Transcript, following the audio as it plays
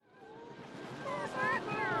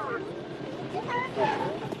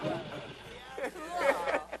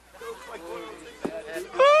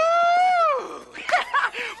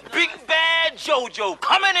mojo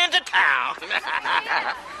coming into town.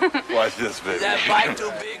 Watch this, baby. Is that bike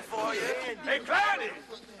too big for you? Hey, Cloudy!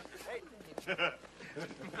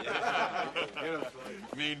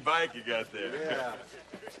 Mean bike you got there.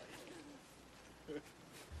 Yeah.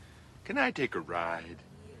 Can I take a ride,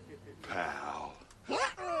 pal? Oh,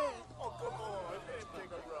 come on. Let's take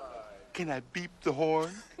a ride. Can I beep the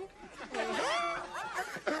horn?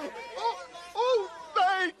 Oh,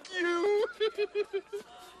 thank you.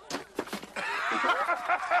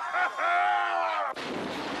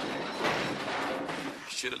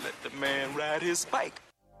 Should have let the man ride his bike.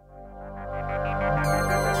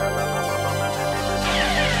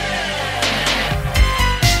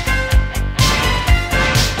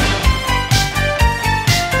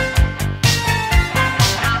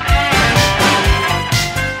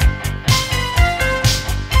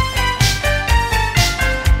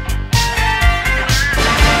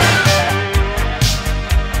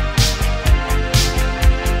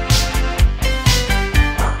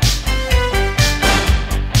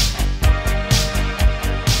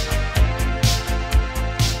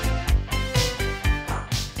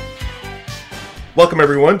 Welcome,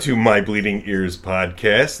 everyone, to My Bleeding Ears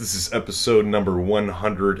podcast. This is episode number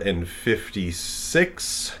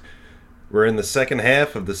 156. We're in the second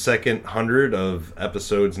half of the second 100 of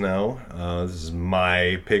episodes now. This is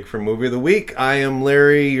my pick for movie of the week. I am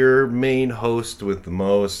Larry, your main host with the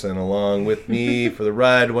most, and along with me for the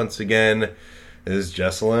ride once again is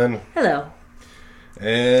Jessalyn. Hello.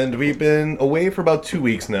 And we've been away for about 2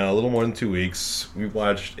 weeks now, a little more than 2 weeks. We've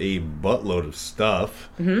watched a buttload of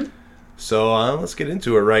stuff. Mm-hmm. So let's get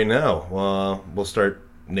into it right now. We'll start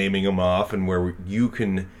naming them off and where you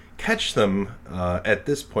can catch them at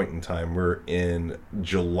this point in time. We're in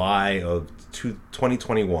July of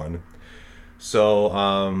 2021. So,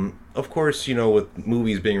 of course, you know, with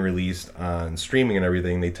movies being released on streaming and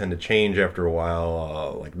everything, they tend to change after a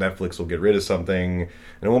while. Like Netflix will get rid of something and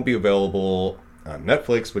it won't be available on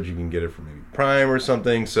Netflix, but you can get it from maybe Prime or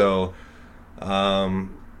something. So, I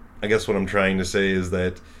guess what I'm trying to say is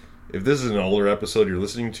that if this is an older episode you're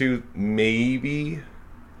listening to, maybe,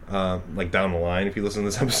 like down the line, if you listen to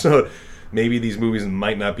this episode, maybe these movies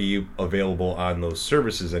might not be available on those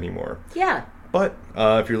services anymore. Yeah. But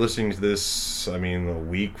if you're listening to this, I mean, a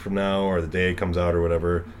week from now or the day it comes out or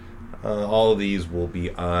whatever, all of these will be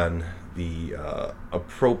on the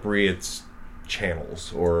appropriate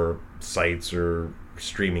channels or sites or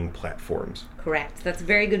streaming platforms. Correct. That's a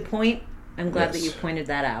very good point. I'm glad that you pointed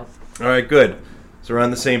that out. All right, good. So we're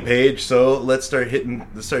on the same page. So let's start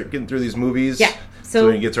getting through these movies. Yeah. So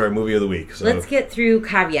we can get to our movie of the week. So let's get through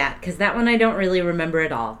Caveat, because that one I don't really remember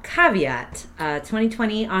at all. Caveat,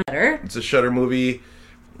 2020 on Shudder. It's a Shudder movie.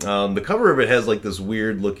 The cover of it has like this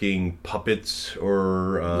weird looking puppet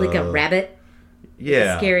or like a rabbit.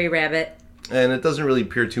 Yeah. A scary rabbit. And it doesn't really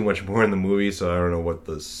appear too much more in the movie, so I don't know what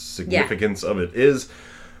the significance of it is.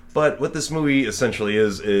 But what this movie essentially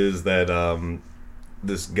is that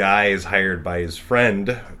this guy is hired by his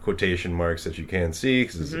friend, quotation marks that you can't see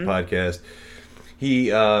because it's a podcast. He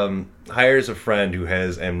hires a friend who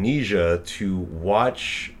has amnesia to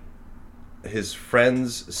watch his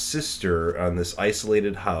friend's sister on this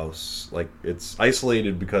isolated house. Like, it's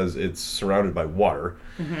isolated because it's surrounded by water.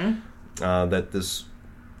 That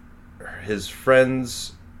his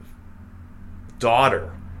friend's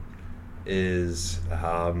daughter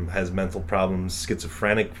has mental problems,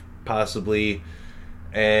 schizophrenic possibly.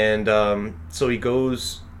 And so they go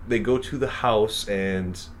to the house,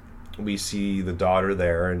 and we see the daughter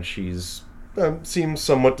there, and she's seems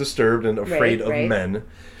somewhat disturbed and afraid of men,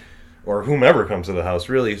 or whomever comes to the house,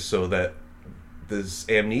 really, so that this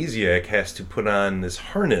amnesiac has to put on this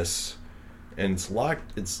harness, and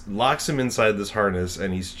it locks him inside this harness,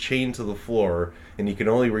 and he's chained to the floor, and he can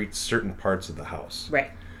only reach certain parts of the house.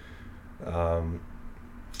 Right.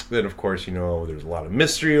 Then, of course, you know, there's a lot of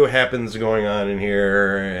mystery what happens going on in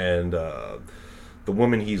here, and the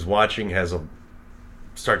woman he's watching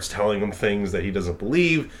starts telling him things that he doesn't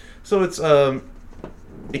believe. So it's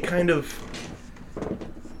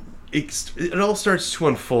it all starts to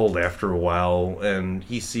unfold after a while, and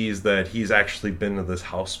he sees that he's actually been to this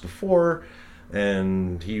house before,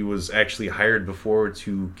 and he was actually hired before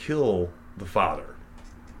to kill the father.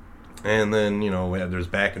 And then, you know, there's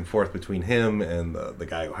back and forth between him and the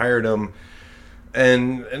guy who hired him.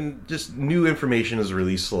 And just new information is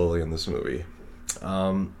released slowly in this movie.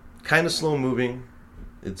 Kind of slow moving.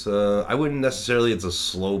 I wouldn't necessarily, it's a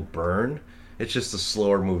slow burn. It's just a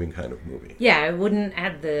slower moving kind of movie. Yeah, I wouldn't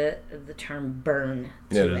add the term burn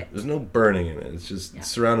to it. There's no burning in it. It's just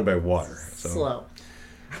surrounded by water. So. Slow.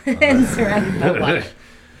 And surrounded by water.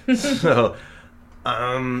 So,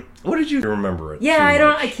 What did you remember it? Yeah, too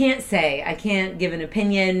I much? can't say. I can't give an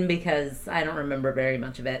opinion because I don't remember very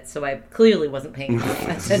much of it. So I clearly wasn't paying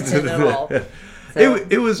attention at all. So,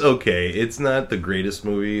 It was okay. It's not the greatest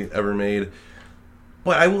movie ever made.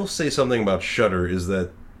 But I will say something about Shudder is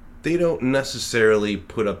that they don't necessarily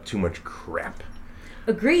put up too much crap.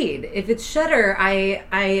 agreed. If it's Shudder,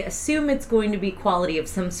 I assume it's going to be quality of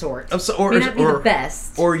some sort. Or, May not be the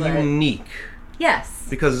best. Or but unique. Yes.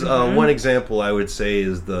 Because one example I would say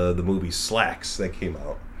is the movie Slacks that came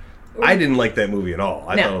out. I didn't like that movie at all.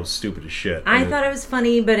 I No. thought it was stupid as shit. I thought it was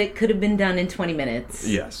funny, but it could have been done in 20 minutes.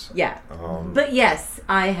 Yes. Yeah. But yes,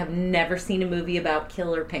 I have never seen a movie about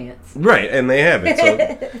killer pants. Right, and they have it.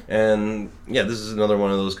 So, and yeah, this is another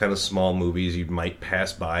one of those kind of small movies you might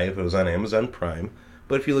pass by if it was on Amazon Prime.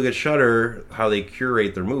 But if you look at Shudder, how they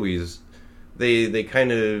curate their movies, they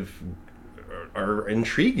kind of are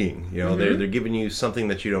intriguing. You know, they're giving you something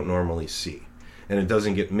that you don't normally see, and it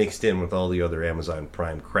doesn't get mixed in with all the other Amazon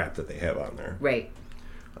Prime crap that they have on there. Right.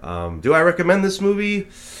 Do I recommend this movie?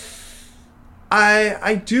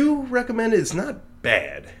 I do recommend it. It's not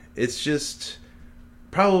bad. It's just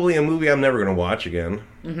probably a movie I'm never going to watch again.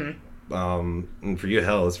 And for you,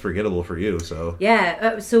 hell, it's forgettable for you. So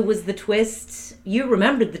Yeah. So was the twist? You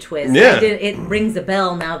remembered the twist. Yeah. It rings a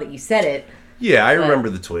bell now that you said it. yeah, I remember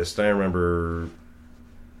the twist. I remember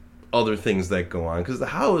other things that go on because the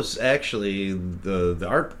house actually, the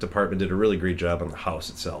art department did a really great job on the house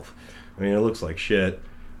itself. I mean, it looks like shit.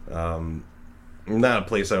 Not a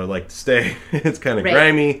place I would like to stay. It's kind of Right.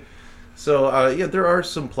 grimy. So yeah, there are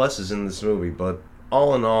some pluses in this movie, but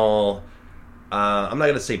all in all, I'm not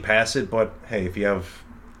gonna say pass it. But hey, if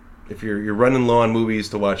you're running low on movies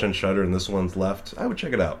to watch on Shudder and this one's left, I would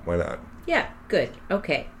check it out. Why not? Yeah. Good.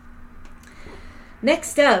 Okay.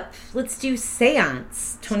 Next up, let's do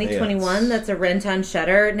Seance 2021. Seance. That's a rent on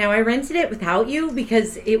Shudder. Now, I rented it without you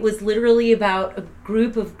because it was literally about a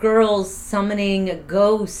group of girls summoning a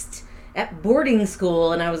ghost at boarding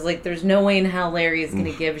school, and I was like, there's no way in hell Larry is going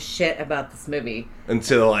to give a shit about this movie.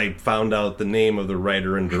 Until I found out the name of the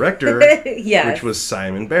writer and director, Yes. which was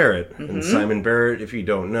Simon Barrett. And Simon Barrett, if you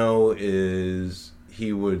don't know,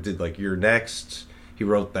 did like You're Next. He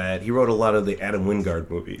wrote that. He wrote a lot of the Adam Wingard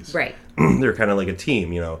movies. Right. They're kind of like a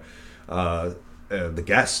team, you know. The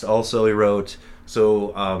Guest also he wrote.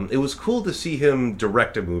 So it was cool to see him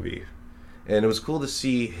direct a movie. And it was cool to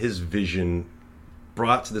see his vision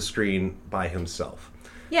brought to the screen by himself.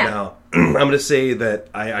 Yeah. Now, I'm going to say that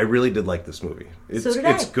I really did like this movie. It's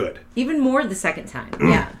I. good. Even more the second time.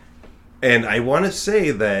 Yeah. And I want to say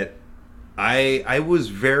that I was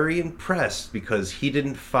very impressed because he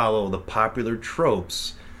didn't follow the popular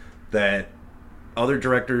tropes that other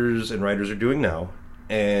directors and writers are doing now,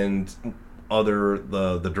 and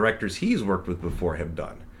the directors he's worked with before have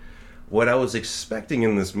done. What I was expecting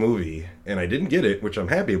in this movie, and I didn't get it, which I'm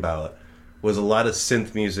happy about, was a lot of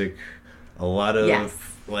synth music, a lot of Yes.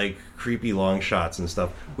 like creepy long shots and stuff,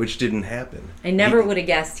 which didn't happen. I never would have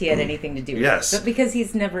guessed he had anything to do with Yes. it. But because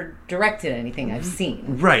he's never directed anything I've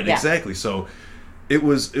seen. Right, Yeah. exactly. So it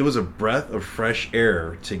was a breath of fresh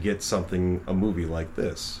air to get a movie like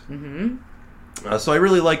this. Mm-hmm. So I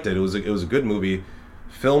really liked it. It was a good movie,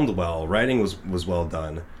 filmed well, writing was well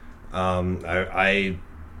done. I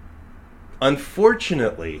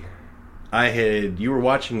unfortunately, you were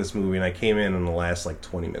watching this movie and I came in the last like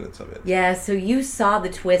 20 minutes of it. Yeah, so you saw the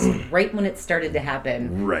twist right when it started to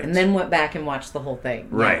happen. Right. And then went back and watched the whole thing.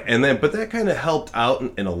 Right, and but that kind of helped out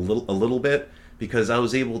in a little bit because I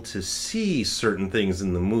was able to see certain things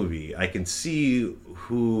in the movie. I can see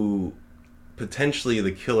who potentially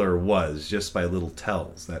the killer was just by little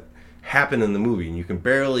tells that happen in the movie, and you can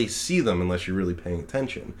barely see them unless you're really paying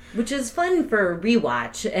attention. Which is fun for a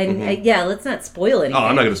rewatch. And yeah, let's not spoil anything. Oh,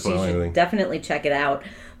 I'm not gonna So spoil you should anything. Definitely check it out.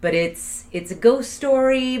 But it's a ghost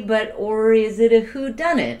story, or is it a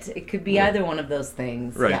whodunit? It could be either one of those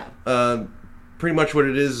things. Right. Yeah. Pretty much what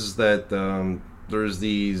it is that there's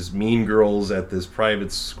these mean girls at this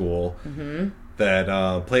private school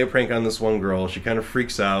that play a prank on this one girl. She kind of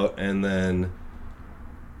freaks out, and then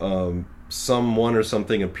someone or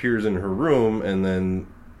something appears in her room, and then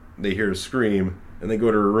they hear a scream, and they go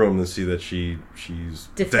to her room and see that she's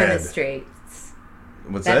dead. Defenestrates.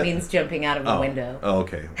 What's That that? means jumping out of a window. Oh,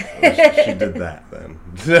 okay. Well, she did that then.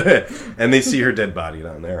 And they see her dead body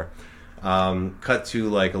down there. Cut to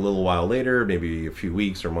like a little while later, maybe a few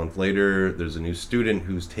weeks or a month later, there's a new student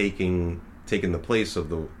who's taking the place of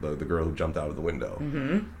the girl who jumped out of the window.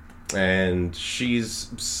 Mm-hmm. And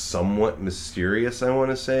she's somewhat mysterious, I want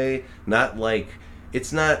to say. Not like,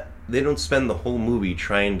 they don't spend the whole movie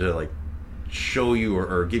trying to like show you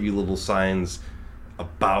or give you little signs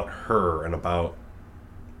about her and about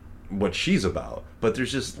what she's about. But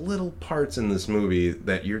there's just little parts in this movie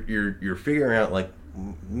that you're figuring out, like,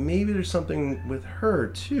 maybe there's something with her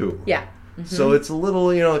too. Yeah. So it's a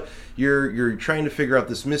little, you're trying to figure out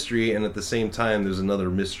this mystery, and at the same time, there's another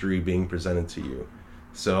mystery being presented to you.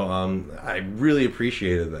 So I really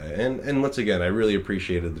appreciated that, and once again, I really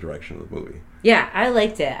appreciated the direction of the movie. Yeah, I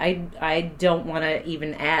liked it. I don't want to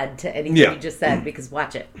even add to anything you just said, because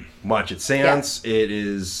watch it. Watch it. Seance. Yeah. It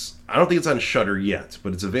is. I don't think it's on Shudder yet,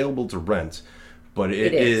 but it's available to rent. But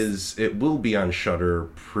it is. It will be on Shudder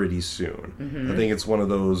pretty soon. I think it's one of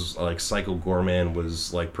those, like, Psycho Gorman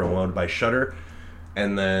was, like, promoted by Shudder,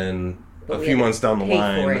 and then a few months down the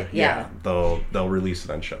line, they'll release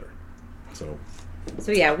it on Shudder.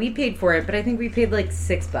 So yeah, we paid for it, but I think we paid like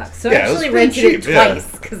 $6. So I actually rented it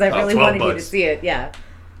twice because I really wanted you to see it. Yeah.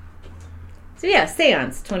 So yeah,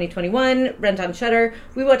 Seance 2021, rent on Shudder.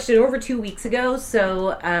 We watched it over 2 weeks ago,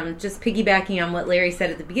 so just piggybacking on what Larry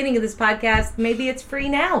said at the beginning of this podcast, maybe it's free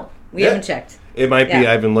now. We haven't checked. It might be.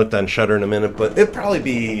 I haven't looked on Shudder in a minute, but it'll probably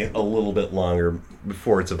be a little bit longer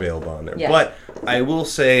before it's available on there. Yeah. But I will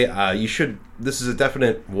say you should. This is a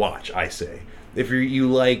definite watch, I say. If you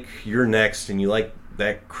like You're Next and you like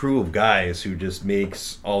that crew of guys who just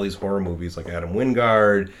makes all these horror movies, like Adam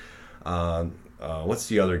Wingard, what's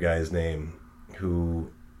the other guy's name?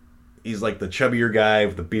 He's like the chubbier guy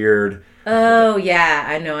with the beard. Oh yeah,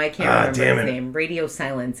 I know. I can't remember his name. Radio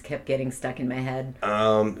Silence kept getting stuck in my head.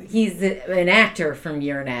 He's an actor from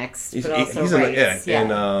You're Next, but also writes.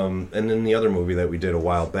 And then the other movie that we did a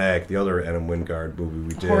while back, the other Adam Wingard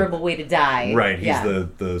movie we did, Horrible Way to Die. Right, he's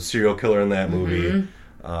the serial killer in that movie.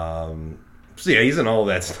 So yeah, he's in all of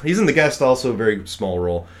that. He's in The Guest, also a very small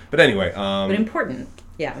role, but anyway, but important.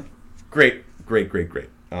 Yeah, great.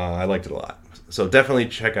 I liked it a lot. So definitely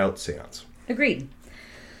check out Seance. Agreed.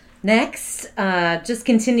 Next, just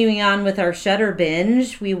continuing on with our Shudder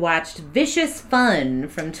binge, we watched Vicious Fun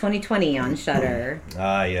from 2020 on Shudder.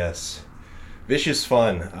 Ah, yes. Vicious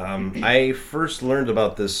Fun. I first learned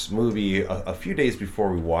about this movie a few days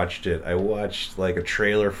before we watched it. I watched like a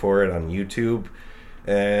trailer for it on YouTube,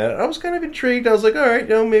 and I was kind of intrigued. I was like, all right,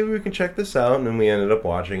 maybe we can check this out. And then we ended up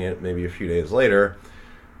watching it maybe a few days later.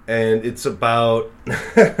 And it's about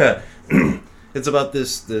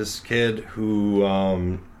this kid who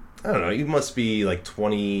I don't know, he must be like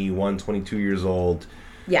 21, 22 years old.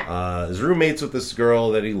 Yeah. His roommate's with this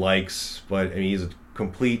girl that he likes, but he's a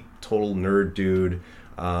complete, total nerd dude.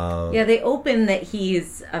 They open that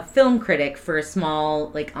he's a film critic for a small,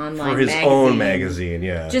 like, online magazine. For his own magazine,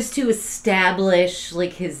 yeah. Just to establish,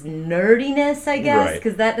 like, his nerdiness, I guess,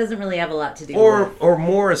 because that doesn't really have a lot to do with... Or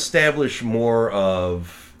more establish more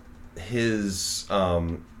of his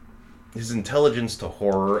intelligence to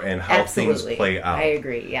horror and how things play out. I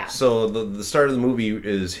agree, yeah. So the start of the movie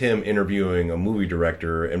is him interviewing a movie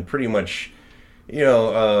director and pretty much,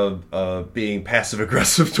 being passive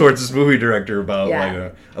aggressive towards this movie director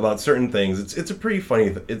about about certain things. It's a pretty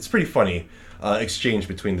funny exchange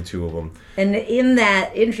between the two of them. And in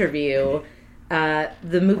that interview,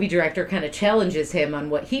 the movie director kind of challenges him on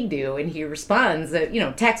what he'd do, and he responds that,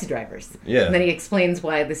 taxi drivers. Yeah. And then he explains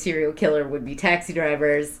why the serial killer would be taxi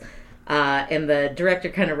drivers. And the director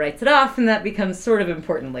kind of writes it off, and that becomes sort of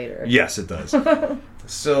important later. Yes, it does.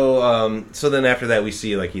 So then after that, we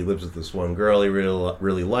see like he lives with this one girl he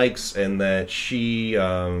really likes, and that he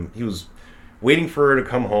was waiting for her to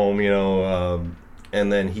come home,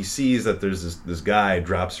 and then he sees that there's this guy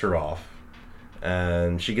drops her off,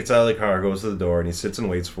 and she gets out of the car, goes to the door, and he sits and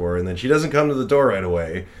waits for her, and then she doesn't come to the door right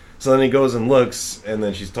away. So then he goes and looks, and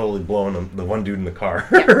then she's totally blowing the one dude in the car.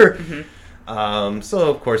 Yeah. So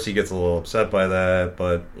of course he gets a little upset by that,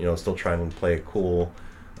 but still trying to play it cool.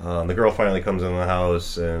 The girl finally comes in the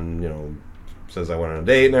house and says I went on a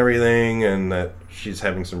date and everything, and that she's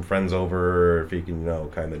having some friends over if he can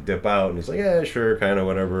kind of dip out, and he's like, yeah, sure, kind of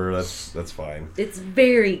whatever, that's fine. It's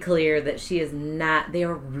very clear that she is not, they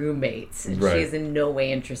are roommates, and right. She is in no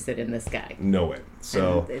way interested in this guy. No way.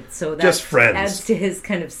 So that just friends. Adds to his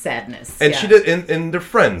kind of sadness. And she did, and they're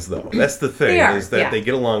friends though. That's the thing, is that they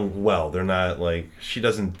get along well. They're not like, she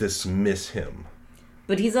doesn't dismiss him.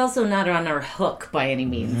 But he's also not on our hook by any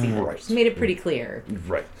means either. Right. She's made it pretty clear.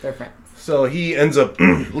 Right. They're friends. So he ends up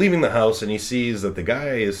leaving the house, and he sees that the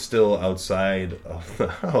guy is still outside of the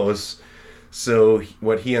house. So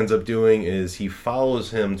what he ends up doing is he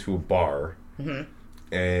follows him to a bar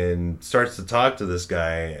and starts to talk to this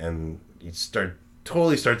guy, and he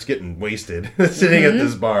totally starts getting wasted sitting at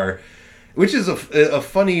this bar, which is a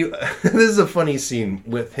funny. This is a funny scene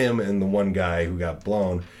with him and the one guy who got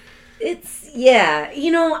blown. Yeah,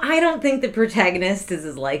 I don't think the protagonist is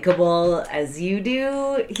as likable as you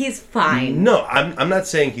do. He's fine. No, I'm not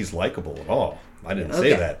saying he's likable at all. I didn't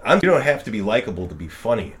say that. You don't have to be likable to be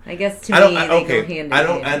funny. I guess to me, they go hand in hand.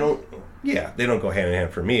 I don't. Yeah, they don't go hand in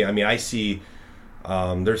hand for me. I mean, I see.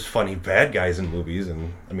 There's funny bad guys in movies,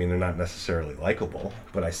 and I mean they're not necessarily likable,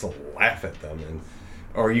 but I still laugh at them.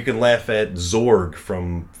 Or you can laugh at Zorg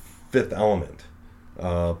from Fifth Element.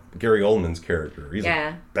 Gary Oldman's character. He's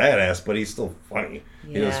a badass, but he's still funny.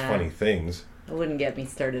 He does funny things. I wouldn't get me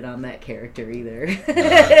started on that character either.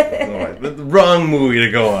 The wrong movie to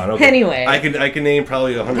go on. Okay. Anyway. I can name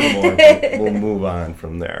probably 100 more, but we'll move on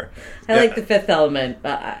from there. I like The Fifth Element.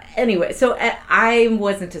 Anyway, so I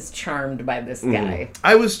wasn't as charmed by this guy.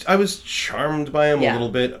 I was charmed by him a little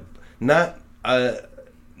bit. Not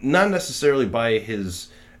necessarily by his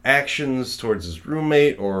actions towards his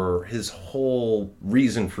roommate or his whole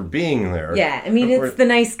reason for being there. Yeah, I mean, it's the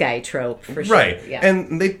nice guy trope, for sure. Right, yeah.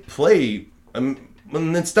 And they play... and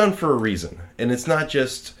it's done for a reason. And it's not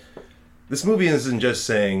just... This movie isn't just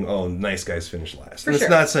saying, oh, nice guys finish last. And it's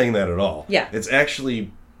not saying that at all. Yeah. It's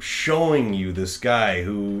actually showing you this guy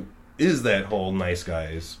who is that whole nice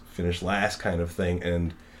guys finish last kind of thing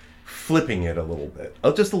and flipping it a little bit.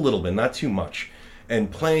 Oh, just a little bit, not too much. And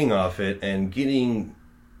playing off it and getting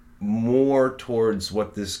more towards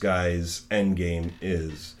what this guy's end game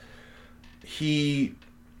is. He's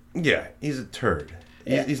a turd.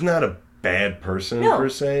 Yeah. He's not a bad person per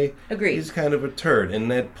se. Agreed. He's kind of a turd,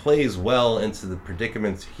 and that plays well into the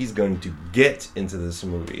predicaments he's going to get into this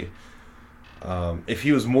movie. If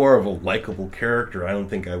he was more of a likable character, I don't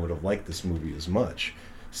think I would have liked this movie as much.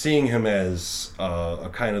 Seeing him as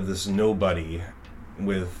a kind of this nobody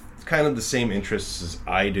with kind of the same interests as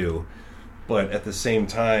I do, but at the same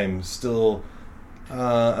time still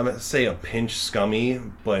I'm going to say a pinch scummy,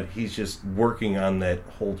 but he's just working on that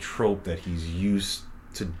whole trope that he's used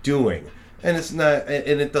to doing. And it's not,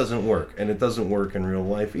 and it doesn't work. And it doesn't work in real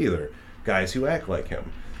life either. Guys who act like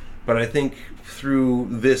him. But I think through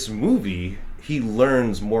this movie, he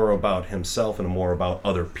learns more about himself and more about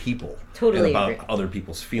other people. Totally and about agree. other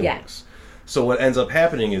people's feelings. So what ends up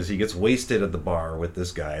happening is he gets wasted at the bar with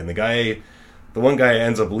this guy, and the one guy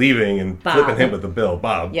ends up leaving and flipping him with the bill.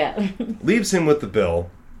 Bob leaves him with the bill,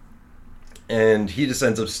 and he just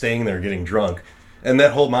ends up staying there getting drunk. And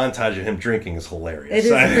that whole montage of him drinking is hilarious.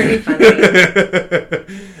 It is pretty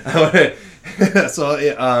funny. So,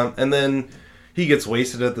 and then he gets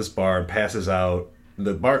wasted at this bar and passes out.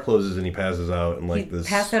 The bar closes and he passes out in He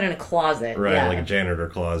passed out in a closet. Right, like a janitor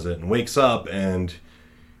closet, and wakes up and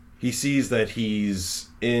he sees that he's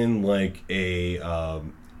in like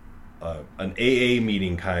an AA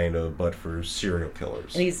meeting kind of, but for serial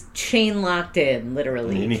killers. And he's chain locked in,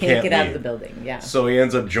 literally. And he can't get out of leave. the building. Yeah. So he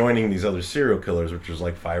ends up joining these other serial killers, which there's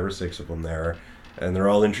like 5 or 6 of them there. And they're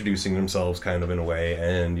all introducing themselves kind of in a way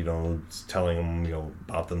and, telling them,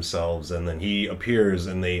 about themselves. And then he appears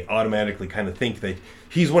and they automatically kind of think that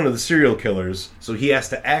he's one of the serial killers. So he has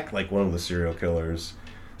to act like one of the serial killers.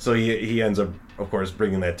 So he ends up, of course,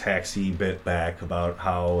 bringing that taxi bit back about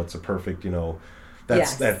how it's a perfect,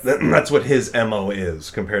 that's what his MO is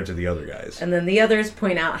compared to the other guys. And then the others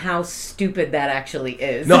point out how stupid that actually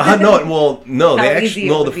is.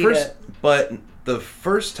 The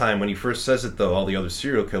first time when he first says it, though, all the other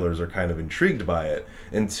serial killers are kind of intrigued by it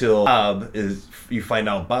until you find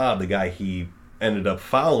out Bob, the guy he ended up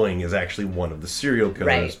following, is actually one of the serial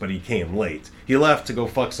killers, but he came late. He left to go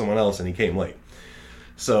fuck someone else and he came late.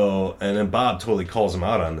 So, and then Bob totally calls him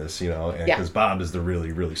out on this, because Bob is the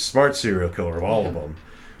really, really smart serial killer of all of them.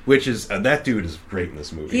 Which is, that dude is great in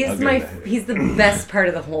this movie. He's the best part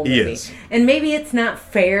of the whole movie. He is. And maybe it's not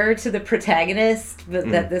fair to the protagonist, but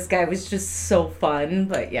that this guy was just so fun,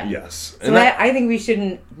 but yeah. Yes. So I think we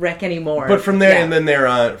shouldn't wreck anymore. But from there, and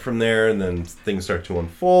then things start to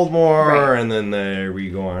unfold more, and then there we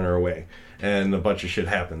go on our way. And a bunch of shit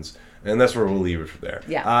happens. And that's where we'll leave it from there.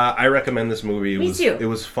 Yeah. I recommend this movie. Me too. It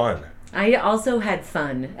was fun. I also had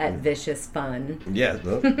fun at Vicious Fun. Yeah,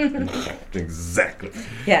 exactly.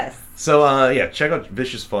 Yes. So, check out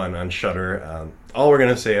Vicious Fun on Shudder. All we're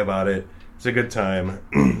going to say about it, it's a good time.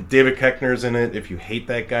 David Koechner's in it. If you hate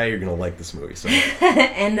that guy, you're going to like this movie. So.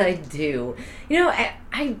 And I do.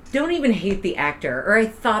 I don't even hate the actor, or I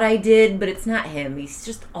thought I did, but it's not him. He's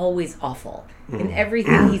just always awful. In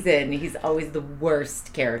everything he's in, he's always the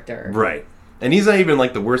worst character. Right. And he's not even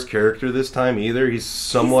like the worst character this time either. He's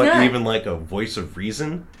somewhat even like a voice of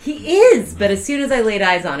reason. He is, but as soon as I laid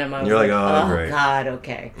eyes on him, I was oh, great. God,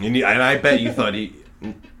 okay. And I bet you thought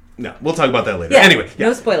No, we'll talk about that later. Yeah, Anyway,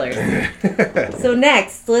 no spoilers. So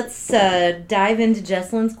next, let's dive into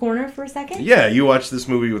Jesselyn's Corner for a second. Yeah, you watched this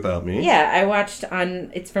movie without me. Yeah, I watched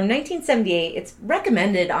it's from 1978. It's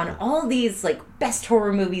recommended on all these like best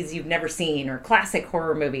horror movies you've never seen or classic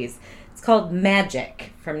horror movies. It's called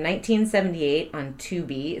Magic from 1978 on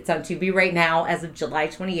Tubi. It's on Tubi right now as of July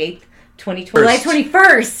 28th, 2020. July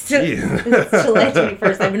 21st. It's July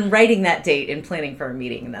 21st. I've been writing that date and planning for a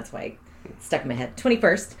meeting, and that's why it's stuck in my head.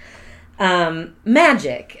 21st.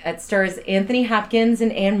 Magic. It stars Anthony Hopkins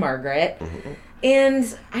and Anne Margaret. Mm-hmm.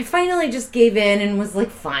 And I finally just gave in and was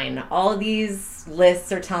like, fine. All of these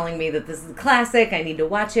lists are telling me that this is a classic. I need to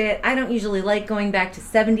watch it. I don't usually like going back to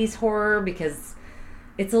 70s horror because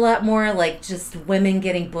it's a lot more like just women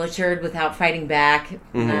getting butchered without fighting back.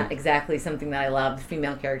 Mm-hmm. Not exactly something that I love. The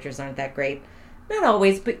female characters aren't that great. Not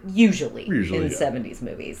always, but usually in 70s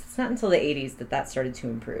movies. It's not until the 80s that started to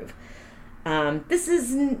improve. This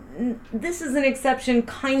is an exception,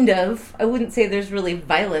 kind of. I wouldn't say there's really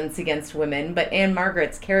violence against women, but Anne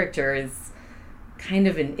Margaret's character is kind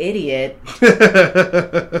of an idiot.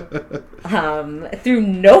 Through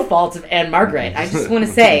no fault of Anne Margaret. I just want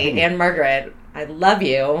to say, Anne Margaret, I love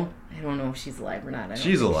you. I don't know if she's alive or not.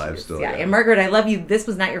 She's alive still. Yeah, Anne Margaret, I love you. This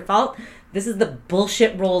was not your fault. This is the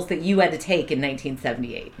bullshit roles that you had to take in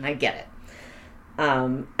 1978, and I get it.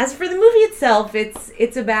 As for the movie itself,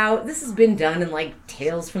 it's about, this has been done in like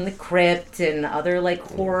Tales from the Crypt and other like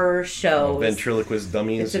horror shows. Ventriloquist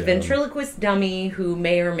dummies. It's a ventriloquist dummy who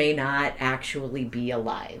may or may not actually be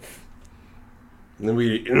alive.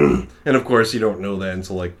 And of course you don't know that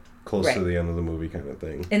until like close to the end of the movie kind of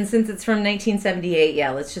thing. And since it's from 1978,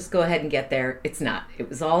 yeah, let's just go ahead and get there. It's not. It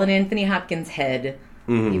was all in Anthony Hopkins' head.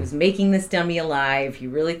 Mm-hmm. He was making this dummy alive. He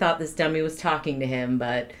really thought this dummy was talking to him,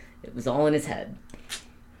 but it was all in his head.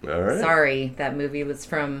 All right. Sorry, that movie was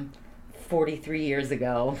from 43 years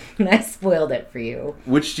ago, and I spoiled it for you.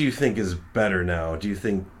 Which do you think is better now? Do you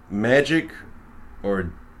think Magic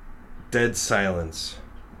or Dead Silence?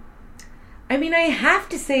 I mean, I have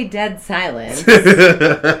to say Dead Silence.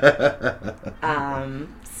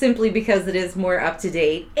 Simply because it is more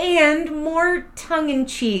up-to-date and more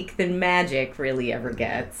tongue-in-cheek than Magic really ever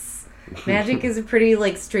gets. Magic is a pretty,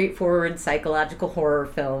 like, straightforward psychological horror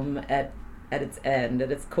film at its end,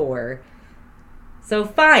 at its core. So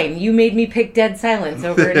fine, you made me pick Dead Silence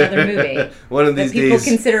over another movie. One of these that people days,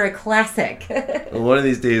 consider a classic. One of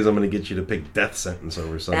these days, I'm going to get you to pick Death Sentence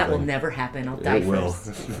over something. That will never happen. I'll die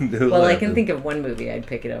first. Well, I can think of one movie I'd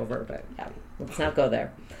pick it over, but yeah, let's not go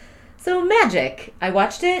there. So Magic, I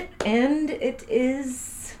watched it, and it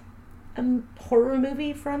is a horror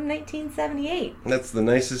movie from 1978. That's the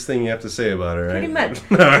nicest thing you have to say about it, right? Pretty much.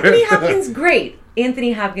 Anthony Hopkins, great.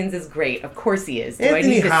 Anthony Hopkins is great. Of course he is. Do I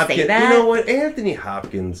need to say that? You know what? Anthony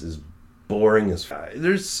Hopkins is boring as fuck.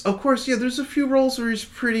 There's a few roles where he's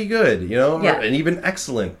pretty good, you know? Yeah. And even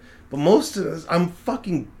excellent. But most of this, I'm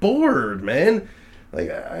fucking bored, man.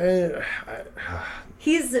 Like,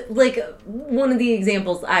 He's, like, one of the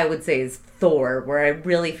examples I would say is Thor, where I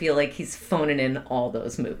really feel like he's phoning in all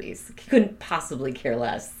those movies. He couldn't possibly care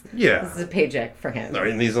less. Yeah. This is a paycheck for him. I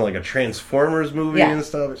mean, he's in, like, a Transformers movie and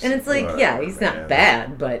stuff. And it's like, he's not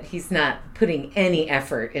bad, but he's not putting any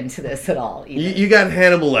effort into this at all. You got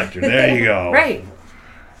Hannibal Lecter. There you go. Right.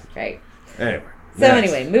 Anyway.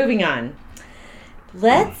 Anyway, moving on.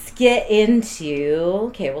 Let's get into...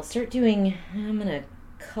 Okay, we'll start doing... I'm going to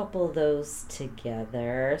couple those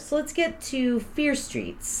together. So let's get to Fear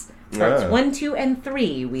Streets. Parts 1, 2, and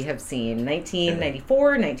 3 we have seen. 1994,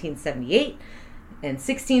 1978, and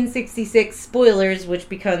 1666, spoilers, which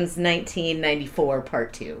becomes 1994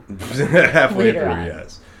 Part 2. Halfway Later through, on.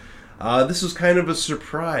 yes. This was kind of a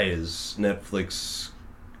surprise Netflix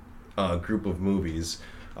group of movies.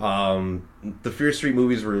 The Fear Street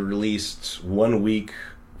movies were released 1 week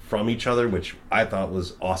from each other, which I thought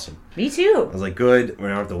was awesome. Me too. I was like, good, we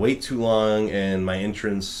don't have to wait too long, and my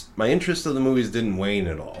interest of the movies didn't wane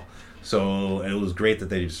at all. So it was great that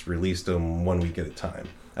they just released them 1 week at a time.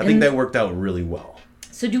 I think that worked out really well.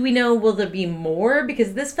 So do we know, will there be more?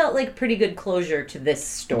 Because this felt like pretty good closure to this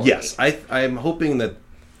story. Yes, I'm hoping that,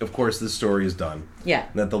 of course, this story is done. Yeah.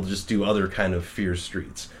 That they'll just do other kind of Fear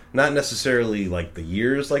Streets. Not necessarily like the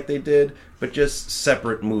years like they did, but just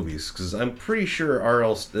separate movies. Because I'm pretty sure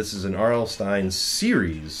this is an R.L. Stine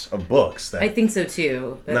series of books. That I think so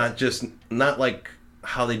too. Not like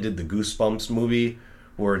how they did the Goosebumps movie,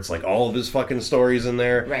 where it's like all of his fucking stories in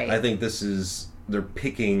there. Right. I think they're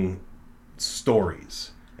picking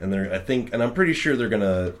stories. And I'm pretty sure they're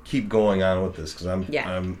gonna keep going on with this, because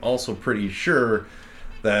I'm also pretty sure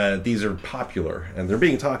that these are popular and they're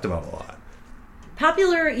being talked about a lot.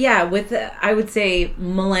 Popular, yeah, with, I would say,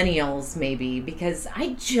 millennials, maybe, because I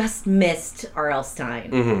just missed R.L.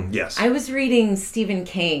 Stine. Mm-hmm. Yes. I was reading Stephen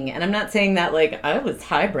King, and I'm not saying that, like, I was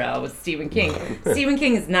highbrow with Stephen King. Stephen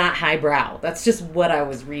King is not highbrow. That's just what I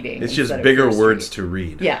was reading. It's just instead of bigger Fear words Street. to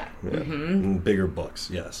read. Yeah. And bigger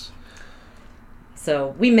books, yes.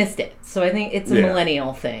 So we missed it. So I think it's a Yeah.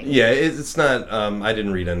 millennial thing. Yeah, it's not. I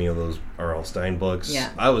didn't read any of those R.L. Stine books. Yeah.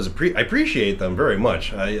 I appreciate them very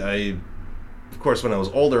much. I, of course, when I was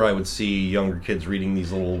older, I would see younger kids reading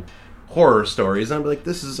these little horror stories, and I'd be like,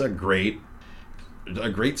 "This is a great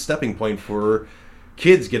stepping point for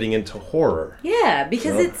kids getting into horror." Yeah,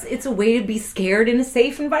 because So- it's a way to be scared in a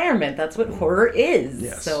safe environment. That's what horror is.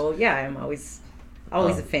 Yes. So yeah, I'm always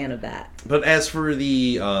a fan of that. But as for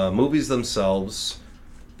the movies themselves,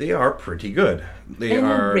 they are pretty good. They And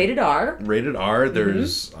are rated R. Rated R.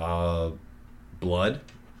 There's blood,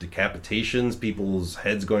 decapitations, people's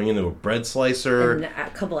heads going into a bread slicer. And a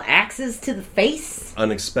couple of axes to the face.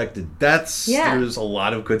 Unexpected deaths. Yeah. There's a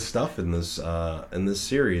lot of good stuff in this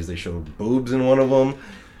series. They show boobs in one of them.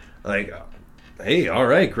 Like, hey, all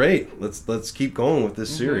right, great. Let's keep going with this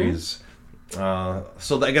series.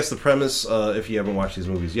 So I guess the premise, if you haven't watched these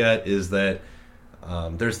movies yet, is that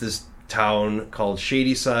there's this town called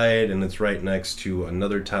Shadyside, and it's right next to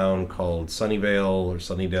another town called Sunnyvale or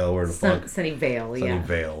Sunnydale, where the fuck. Sunnyvale, yeah.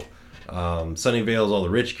 Sunnyvale. Sunnyvale is all the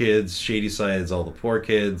rich kids, Shadyside is all the poor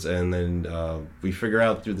kids, and then we figure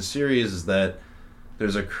out through the series is that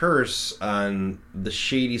there's a curse on the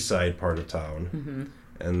Shadyside part of town,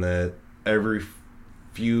 and that every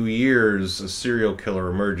few years a serial killer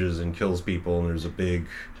emerges and kills people, and there's a big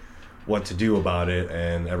what to do about it,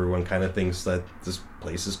 and everyone kind of thinks that this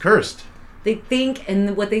place is cursed. They think,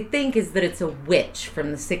 and what they think is that it's a witch from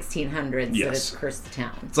the 1600s that Yes. has cursed the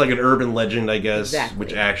town. It's like an urban legend, I guess, Exactly.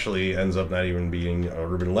 which actually ends up not even being an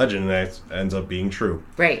urban legend, and it ends up being true.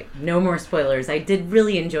 Right. No more spoilers. I did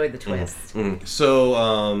really enjoy the twist.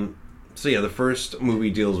 So yeah, the first movie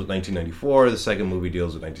deals with 1994. The second movie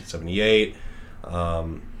deals with 1978.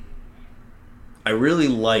 I really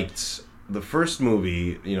liked the first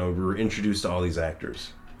movie. You know, we were introduced to all these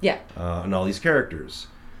actors Yeah. and all these characters,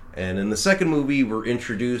 and in the second movie, we're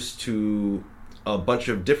introduced to a bunch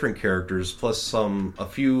of different characters, plus a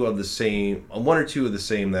few of the same, one or two of the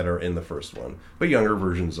same that are in the first one, but younger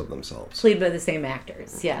versions of themselves. Played by the same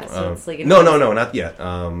actors. Yeah. So it's like No, not yet.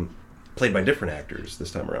 Played by different actors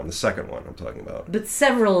this time around. The second one I'm talking about. But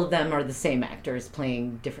several of them are the same actors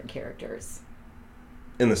playing different characters.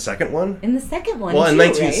 In the second one? In the second one, Well, in too,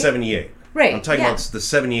 1978. Right, I'm talking yeah. about the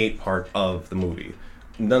 78 part of the movie.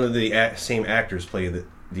 None of the same actors play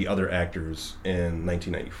the other actors in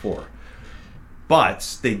 1994.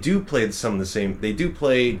 But they do play some of the same... They do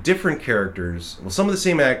play different characters. Well, some of the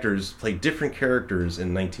same actors play different characters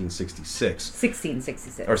in 1966.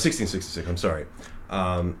 1666. Or 1666, I'm sorry.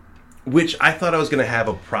 Which I thought I was going to have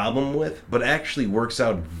a problem with, but actually works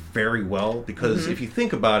out very well, because if you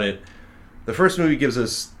think about it, the first movie gives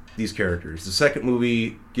us these characters. The second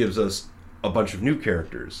movie gives us a bunch of new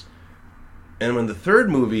characters. And when the third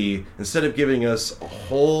movie, instead of giving us a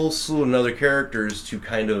whole slew of other characters to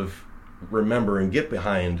kind of remember and get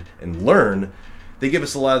behind and learn, they give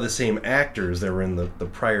us a lot of the same actors that were in the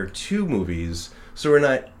prior two movies, so we're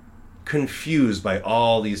not confused by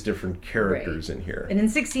all these different characters in here. And in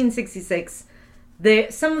 1666,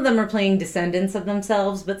 some of them are playing descendants of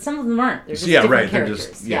themselves, but some of them aren't. They're just Yeah, different right. They're characters.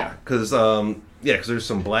 just because there's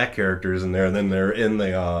some black characters in there, and then they're in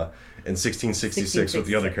the in 1666 with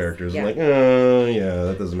the other 1666, characters. yeah. I'm like, yeah,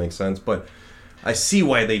 that doesn't make sense. But I see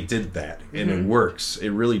why they did that, and it works. It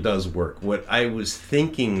really does work. What I was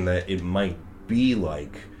thinking that it might be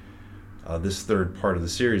like, this third part of the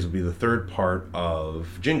series will be the third part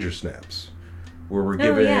of Ginger Snaps, where we're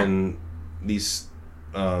given these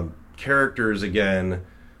characters again,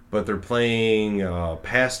 but they're playing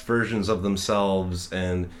past versions of themselves,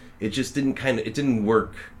 and it just didn't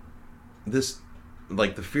work.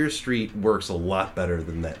 The Fear Street works a lot better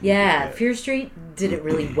than that movie Yeah, did. Fear Street did it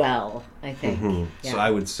really well, I think. Yeah. So I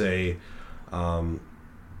would say,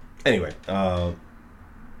 anyway,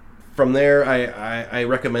 from there, I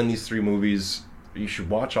recommend these three movies. You should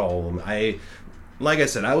watch all of them. Like I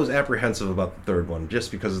said, I was apprehensive about the third one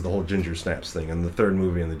just because of the whole Ginger Snaps thing, and the third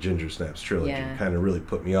movie in the Ginger Snaps trilogy Yeah. kind of really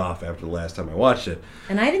put me off after the last time I watched it.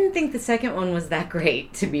 And I didn't think the second one was that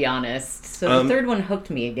great, to be honest. So the third one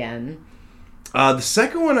hooked me again. The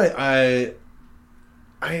second one, I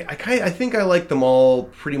think I like them all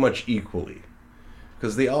pretty much equally,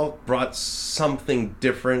 because they all brought something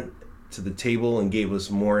different to the table and gave us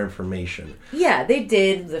more information. Yeah, they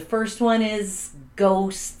did. The first one is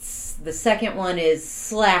ghosts. The second one is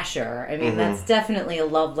slasher. I mean, that's definitely a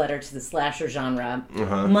love letter to the slasher genre,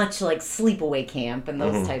 much like Sleepaway Camp and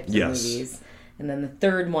those types of movies. And then the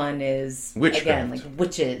third one is, Witchcraft. again, like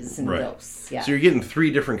witches and ghosts. Yeah. So you're getting 3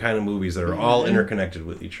 different kind of movies that are all interconnected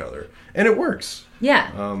with each other. And it works. Yeah.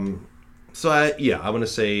 So, I'm going to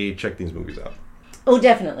say check these movies out. Oh,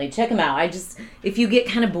 definitely. Check them out. If you get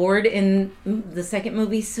kind of bored in the second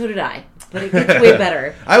movie, so did I. But it gets way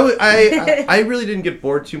better. I really didn't get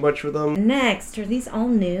bored too much with them. Next, are these all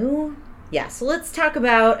new? Yeah, so let's talk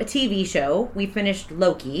about a TV show. We finished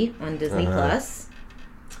Loki on Disney Plus.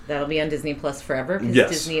 That'll be on Disney Plus forever because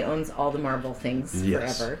Disney owns all the Marvel things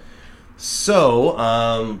forever.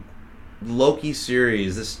 So, Loki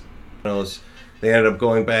series, they ended up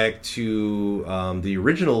going back to the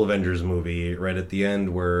original Avengers movie right at the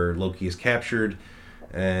end where Loki is captured.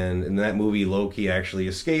 And in that movie, Loki actually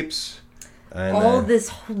escapes. And,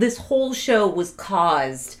 this whole show was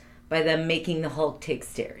caused by them making the Hulk take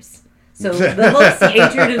stairs. So the Hulk's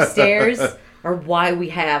hatred of stairs are why we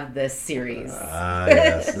have this series.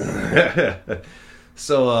 Yes.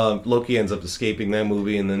 So Loki ends up escaping that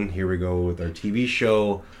movie, and then here we go with our TV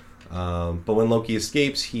show. But when Loki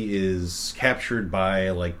escapes, he is captured by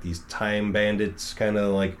like these time bandits, kind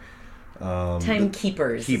of like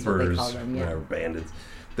timekeepers. Is what they call them. Yeah, bandits.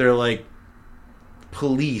 They're like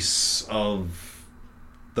police of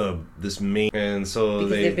this main, and so because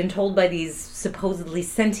they've been told by these supposedly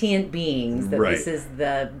sentient beings that this is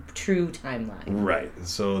the true timeline. Right.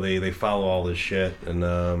 So they follow all this shit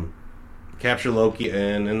and capture Loki,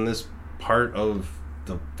 and in this part of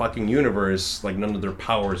the fucking universe, like none of their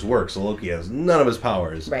powers work. So Loki has none of his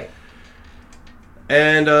powers. Right.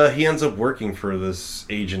 And he ends up working for this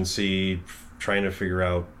agency, trying to figure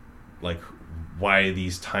out like why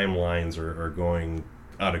these timelines are going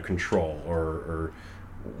out of control, or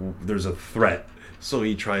there's a threat, so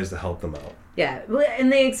he tries to help them out. Yeah,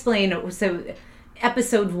 and they explain, so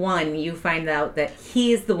episode 1, you find out that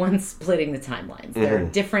he is the one splitting the timelines. There are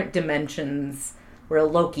different dimensions where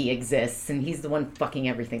Loki exists, and he's the one fucking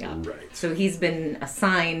everything up. Right. So he's been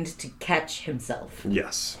assigned to catch himself.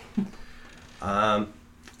 Yes. I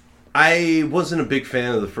wasn't a big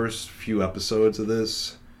fan of the first few episodes of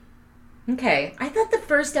this. Okay, I thought the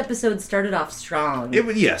first episode started off strong. It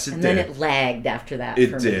did. And then it lagged after that.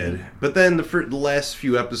 It did. But then the last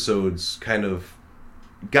few episodes kind of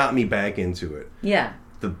got me back into it. Yeah.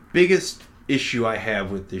 The biggest issue I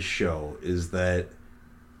have with this show is that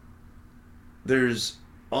there's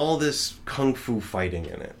all this kung fu fighting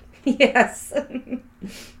in it. Yes.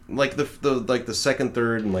 Like the second,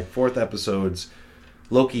 third, and like fourth episodes,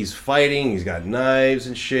 Loki's fighting. He's got knives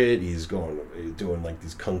and shit. He's doing like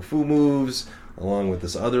these kung fu moves along with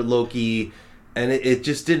this other Loki, and it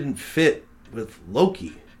just didn't fit with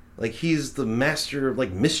Loki. Like, he's the master of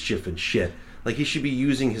like mischief and shit. Like, he should be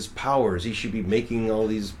using his powers. He should be making all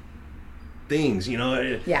these things, you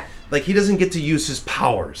know? Yeah. Like, he doesn't get to use his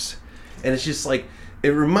powers, and it's just like, it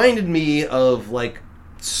reminded me of like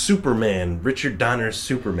Superman, Richard Donner's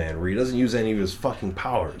Superman, where he doesn't use any of his fucking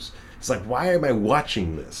powers. It's like, why am I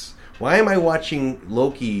watching this? Why am I watching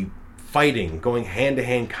Loki fighting, going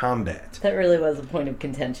hand-to-hand combat? That really was a point of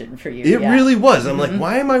contention for you. It really was. I'm like,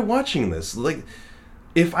 why am I watching this? Like,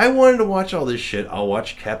 if I wanted to watch all this shit, I'll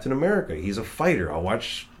watch Captain America. He's a fighter. I'll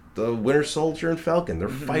watch the Winter Soldier and Falcon. They're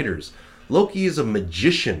fighters. Loki is a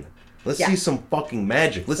magician. Let's see some fucking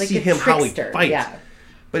magic. Let's see him how he fights. Yeah.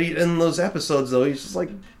 But in those episodes, though, he's just like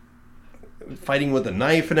fighting with a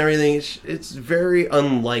knife and everything. It's very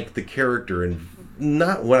unlike the character and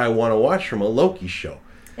not what I want to watch from a Loki show.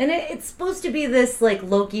 And it's supposed to be this, like,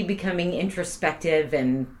 Loki becoming introspective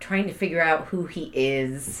and trying to figure out who he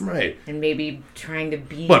is. Right. And maybe trying to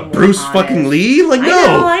be What, more Bruce honest. fucking Lee? Like,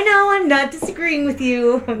 no! I know, I'm not disagreeing with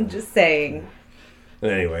you. I'm just saying.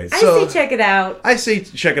 Anyway, I say check it out. I say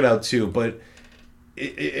check it out, too, but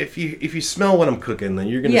if you smell what I'm cooking, then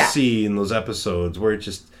you're going to see in those episodes where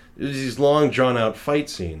there's these long, drawn-out fight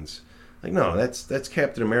scenes. Like, no, that's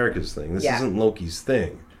Captain America's thing. This isn't Loki's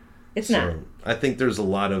thing. It's not. I think there's a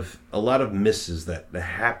lot of misses that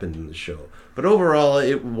happened in the show, but overall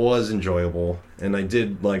it was enjoyable, and I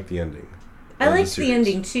did like the ending. I liked the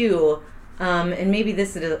ending too, and maybe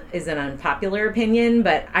this is an unpopular opinion,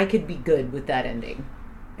 but I could be good with that ending.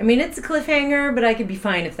 I mean, it's a cliffhanger, but I could be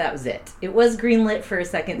fine if that was it. It was greenlit for a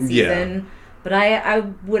second season, but I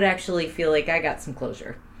would actually feel like I got some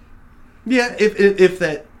closure. Yeah, if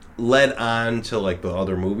that led on to like the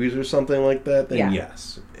other movies or something like that, then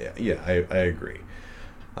yes. Yeah, I agree.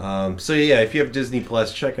 So yeah, if you have Disney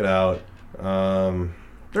Plus, check it out.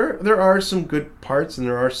 there are some good parts and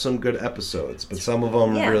there are some good episodes, but some of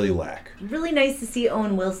them Yeah. really lack. Really nice to see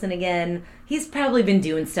Owen Wilson again. He's probably been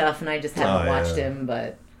doing stuff, and I just haven't watched him,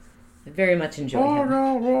 but I very much enjoy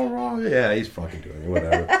him. Yeah, he's fucking doing it.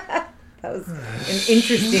 Whatever. That was an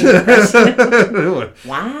interesting impression.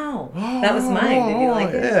 Wow. That was mine. Did you like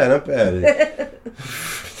it? Yeah, not bad.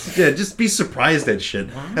 Yeah, just be surprised at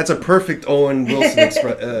shit. Wow. That's a perfect Owen Wilson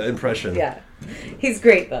impression. Yeah. He's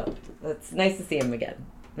great, though. It's nice to see him again.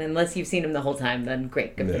 Unless you've seen him the whole time, then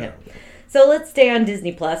great. Good for him. So let's stay on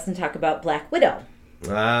Disney Plus and talk about Black Widow.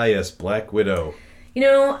 Ah, yes, Black Widow. You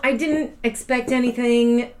know, I didn't expect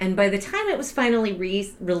anything, and by the time it was finally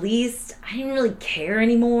released, I didn't really care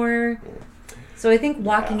anymore. So I think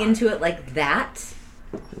walking into it like that,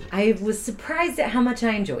 I was surprised at how much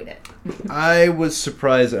I enjoyed it. I was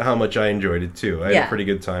surprised at how much I enjoyed it, too. I had a pretty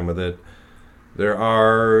good time with it.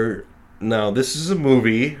 Now, this is a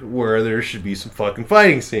movie where there should be some fucking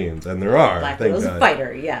fighting scenes, and there are. Black Widow's a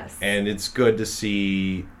fighter, yes. And it's good to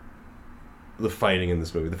see the fighting in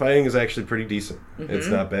this movie. The fighting is actually pretty decent. Mm-hmm. It's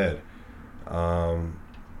not bad.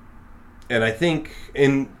 And I think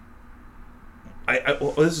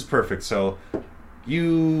well, this is perfect. So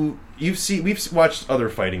we've watched other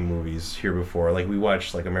fighting movies here before. Like we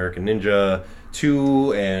watched like American Ninja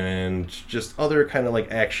 2 and just other kind of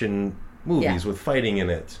like action movies with fighting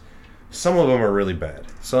in it. Some of them are really bad.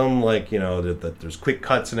 Some, like, that there's quick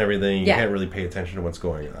cuts and everything. You can't really pay attention to what's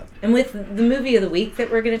going on. And with the movie of the week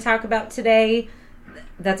that we're going to talk about today,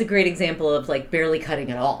 that's a great example of, like, barely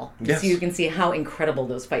cutting at all. Yes. So you can see how incredible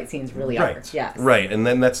those fight scenes really are. Yes. Right, and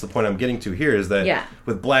then that's the point I'm getting to here is that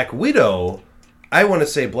with Black Widow, I want to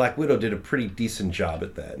say Black Widow did a pretty decent job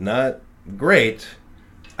at that. Not great.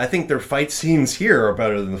 I think their fight scenes here are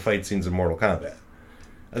better than the fight scenes in Mortal Kombat.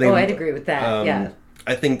 I'd agree with that,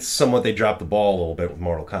 I think somewhat they dropped the ball a little bit with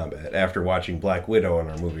Mortal Kombat. After watching Black Widow in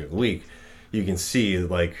our movie of the week, you can see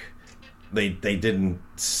like they didn't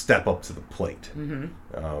step up to the plate.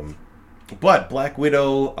 Mm-hmm. But Black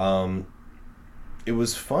Widow, it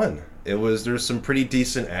was fun. There's some pretty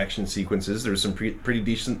decent action sequences. There's some pretty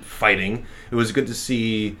decent fighting. It was good to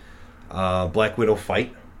see Black Widow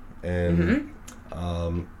fight, and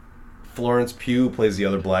Florence Pugh plays the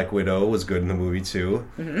other Black Widow, was good in the movie too.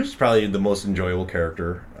 Mm-hmm. She's probably the most enjoyable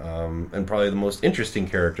character, and probably the most interesting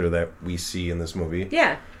character that we see in this movie.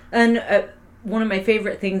 Yeah, and one of my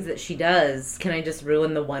favorite things that she does, can I just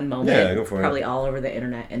ruin the one moment? Yeah, go for it. Probably all over the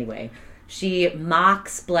internet anyway. She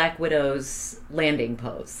mocks Black Widow's landing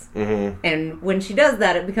pose. Mm-hmm. And when she does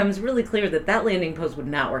that, it becomes really clear that landing pose would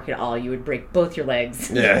not work at all. You would break both your legs.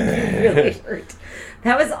 Yeah. Really hurt.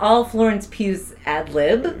 That was all Florence Pugh's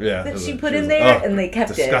ad-lib that she put in there, and they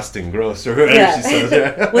kept disgusting, gross, or whatever she says.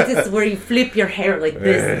 Yeah. What's this, where you flip your hair like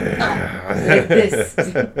this, like this.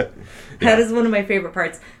 That is one of my favorite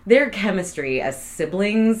parts. Their chemistry as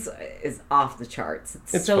siblings is off the charts.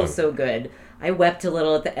 It's so good. I wept a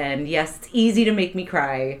little at the end. Yes, it's easy to make me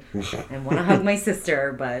cry and want to hug my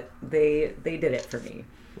sister, but they did it for me.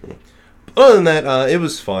 Other than that, it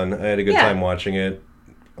was fun. I had a good time watching it.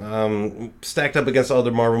 Stacked up against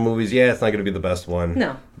other Marvel movies, it's not going to be the best one.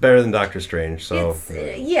 No. Better than Doctor Strange, so... It's,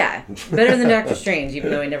 better than Doctor Strange,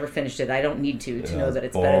 even though I never finished it. I don't need to know that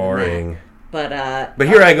it's better than that. But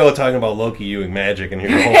here I go talking about Loki using magic, and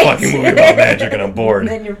here's a whole fucking movie about magic, and I'm bored. And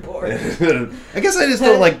then you're bored. I guess I just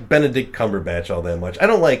don't like Benedict Cumberbatch all that much. I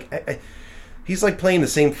don't like... he's like playing the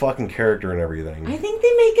same fucking character and everything. I think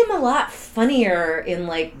they make him a lot funnier in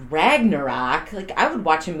like Ragnarok. Like I would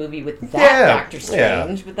watch a movie with that Doctor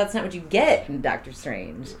Strange, but that's not what you get in Doctor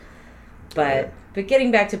Strange. But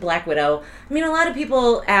getting back to Black Widow, I mean, a lot of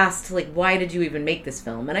people asked, like, why did you even make this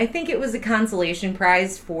film? And I think it was a consolation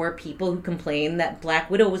prize for people who complained that Black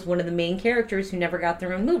Widow was one of the main characters who never got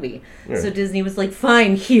their own movie. Yeah. So Disney was like,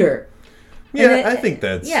 fine, here. Yeah, I think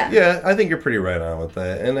that's... Yeah, I think you're pretty right on with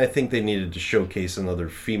that. And I think they needed to showcase another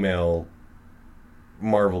female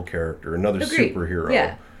Marvel character, another superhero.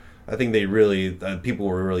 Yeah. I think they really... people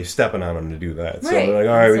were really stepping on them to do that. Right. So they're like,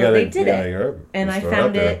 all right, we got to... They did it. And I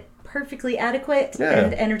found it perfectly adequate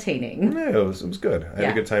and entertaining. Yeah, it was good. I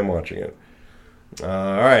had a good time watching it. All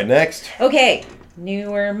right, next. Okay,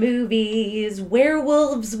 newer movies.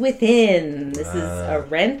 Werewolves Within. This is a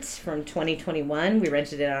rent from 2021. We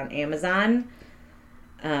rented it on Amazon.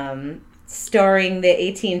 Starring the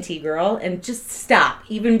AT&T girl. And just stop,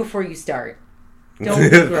 even before you start. Don't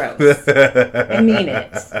be gross. I mean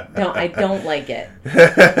it. I don't like it.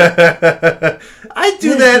 I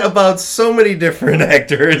do that about so many different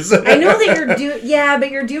actors. I know that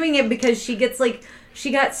but you're doing it because she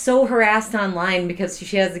got so harassed online because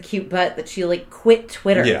she has a cute butt that she like quit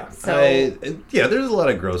Twitter. Yeah. So there's a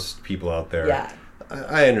lot of gross people out there. Yeah.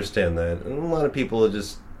 I understand that. And a lot of people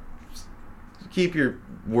just keep your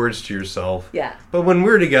words to yourself. Yeah. But when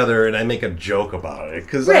we're together and I make a joke about it,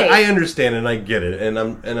 because Right. I understand and I get it, and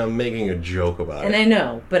I'm making a joke about And it. I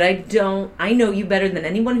know, but I know you better than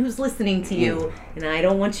anyone who's listening to you, and I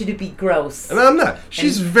don't want you to be gross. And I'm not.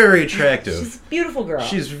 She's very attractive. She's a beautiful girl.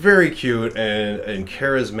 She's very cute and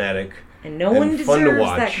charismatic. and no one fun to deserves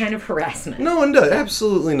watch. that kind of harassment. No one does.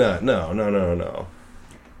 Absolutely not. No.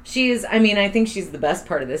 She is, I think she's the best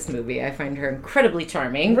part of this movie. I find her incredibly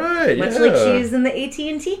charming. Right, Much yeah. like she is in the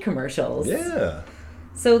AT&T commercials. Yeah.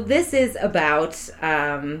 So this is about,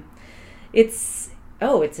 it's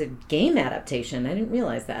a game adaptation. I didn't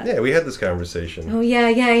realize that. Yeah, we had this conversation. Oh, yeah.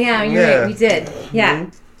 You're Yeah. right, we did. Yeah.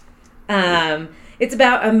 It's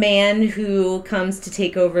about a man who comes to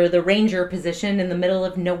take over the ranger position in the middle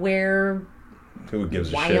of nowhere, Who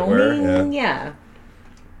gives a shit where? Wyoming. Yeah.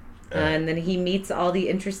 Yeah. And then he meets all the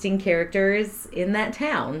interesting characters in that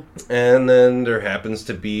town. And then there happens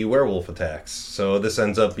to be werewolf attacks. So this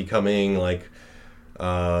ends up becoming like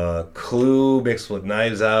Clue mixed with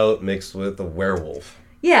Knives Out mixed with a werewolf.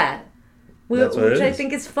 Yeah. That's what it Which I is.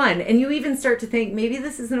 think is fun. And you even start to think, maybe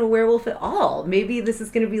this isn't a werewolf at all. Maybe this is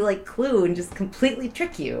going to be like Clue and just completely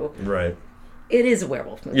trick you. Right. It is a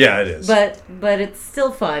werewolf movie. Yeah, it is. But it's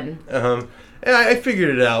still fun. And I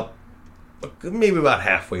figured it out maybe about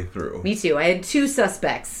halfway through. Me too. I had 2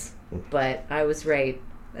 suspects, but I was right,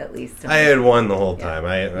 at least. I had one the whole Yeah.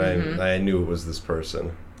 time. I knew it was this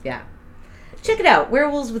person. Yeah. Check it out,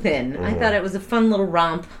 Werewolves Within. I thought it was a fun little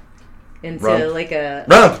romp into Romp. like a...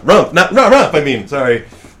 Rump, not rump. I mean, sorry.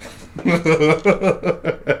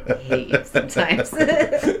 I hate you sometimes.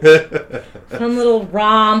 Fun little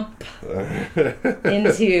romp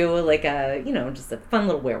into like a, just a fun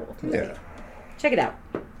little werewolf movie. Yeah. Check it out.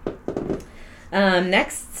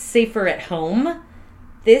 Next, Safer at Home.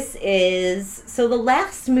 This is... So the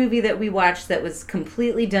last movie that we watched that was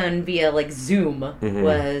completely done via like Zoom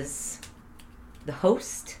was The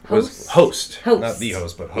Host? Host. Not the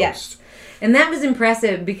host, but host. Yes. And that was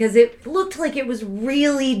impressive because it looked like it was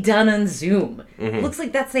really done on Zoom. Looks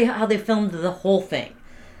like that's how they filmed the whole thing.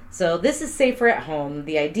 So this is Safer at Home.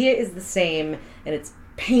 The idea is the same, and it's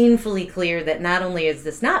painfully clear that not only is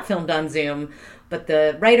this not filmed on Zoom, but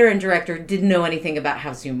the writer and director didn't know anything about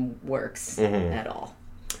how Zoom works at all.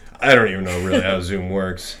 I don't even know really how Zoom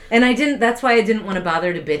works. And that's why I didn't want to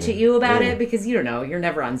bother to bitch at you about it, because you don't know, you're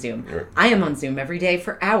never on Zoom. I am on Zoom every day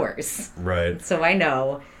for hours. Right. So I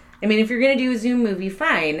know. I mean, if you're going to do a Zoom movie,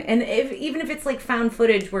 fine. And even if it's like found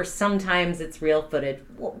footage where sometimes it's real footage,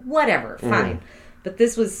 whatever, fine. But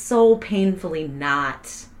this was so painfully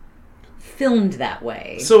not filmed that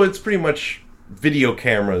way. So it's pretty much video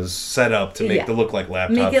cameras set up to make it look like laptops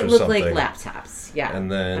Make it or look something. like laptops, yeah.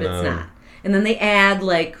 And then, but it's not. And then they add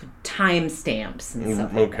like timestamps and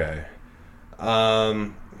stuff like that.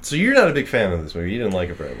 Okay. So you're not a big fan of this movie. You didn't like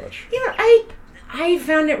it very much. Yeah, I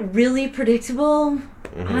found it really predictable,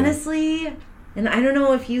 honestly. And I don't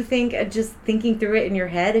know if you think, just thinking through it in your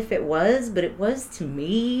head, if it was, but it was to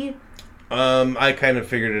me. I kind of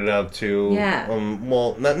figured it out too. Yeah.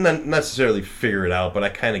 Well, not necessarily figure it out, but I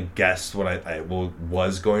kind of guessed what I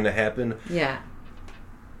was going to happen. Yeah.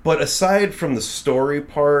 But aside from the story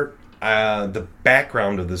part, the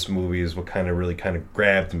background of this movie is what really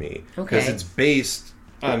grabbed me. Because Okay. it's based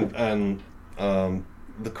on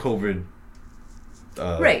the COVID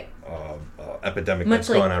Right. epidemic Much that's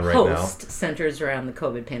like going on right now. Host centers around the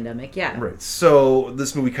COVID pandemic, yeah. Right. So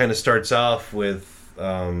this movie kind of starts off with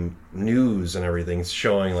news and everything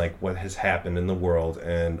showing like what has happened in the world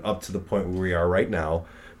and up to the point where we are right now.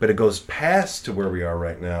 But it goes past to where we are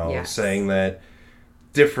right now, Yes. saying that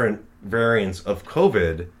different variants of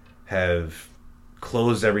COVID have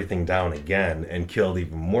closed everything down again and killed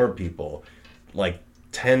even more people. Like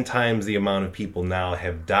 10 times the amount of people now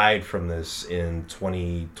have died from this in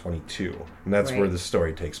 2022. And that's where Right. the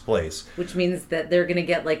story takes place. Which means that they're going to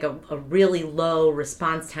get like a really low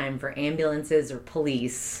response time for ambulances or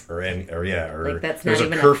police. Or Like that's there's not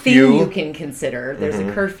even a a thing curfew. you can consider. There's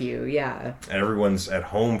a curfew, yeah. Everyone's at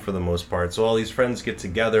home for the most part. So all these friends get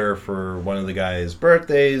together for one of the guys'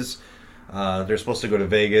 birthdays. They're supposed to go to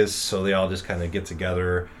Vegas, so they all just kind of get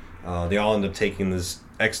together. They all end up taking this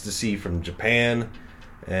ecstasy from Japan.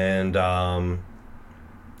 And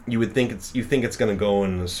you think it's going to go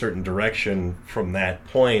in a certain direction from that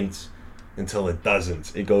point until it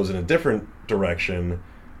doesn't. It goes in a different direction,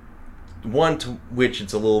 one to which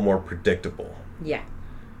it's a little more predictable. Yeah.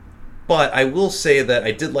 But I will say that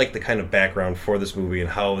I did like the kind of background for this movie and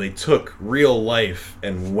how they took real life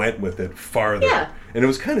and went with it farther. Yeah. And it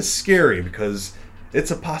was kind of scary because It's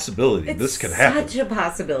a possibility. It's this could happen. Such a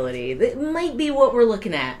possibility. It might be what we're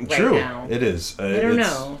looking at right True. now. It is. I don't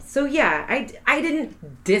know. So yeah, I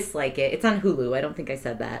didn't dislike it. It's on Hulu. I don't think I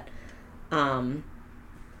said that.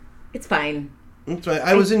 It's fine.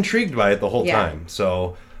 I was intrigued by it the whole time,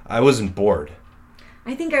 so I wasn't bored.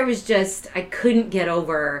 I think I couldn't get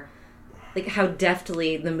over like how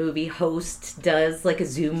deftly the movie Host does like a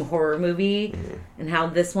Zoom horror movie, and how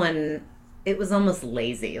this one, it was almost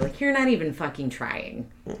lazy. Like, you're not even fucking trying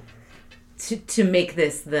to make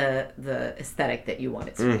this the aesthetic that you want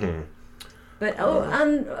it to be. But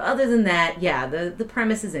other than that, yeah, the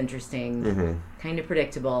premise is interesting, kind of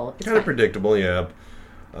predictable. It's Kind of fine. predictable, yeah.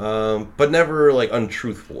 But never like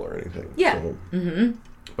untruthful or anything. Yeah. So.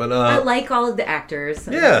 But I like all of the actors.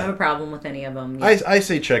 I don't have a problem with any of them. Yeah, I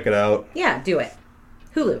say check it out. yeah, do it.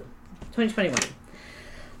 Hulu, 2021.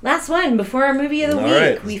 Last one before our movie of the All week.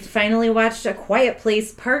 right. We finally watched A Quiet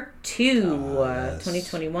Place Part 2, Yes.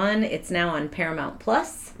 2021. It's now on Paramount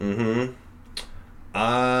Plus.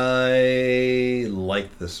 I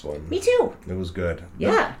liked this one. Me too. It was good.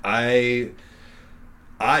 Yeah. I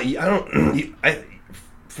don't.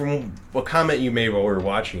 From a comment you made while we were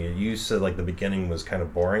watching it, you said like the beginning was kind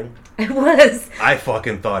of boring. It was. I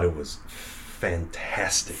fucking thought it was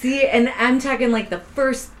fantastic. See, and I'm talking like the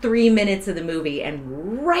first 3 minutes of the movie,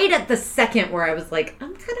 and right at the second where I was like,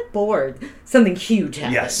 I'm kind of bored, something huge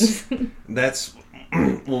happened. Yes. That's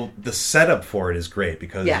well, the setup for it is great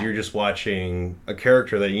because Yeah. you're just watching a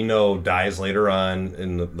character that you know dies later on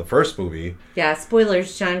in the first movie. Yeah,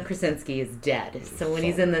 spoilers, John Krasinski is dead. So when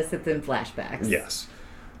he's in this, it's in flashbacks. Yes.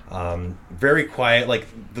 Very quiet. Like,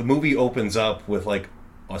 the movie opens up with like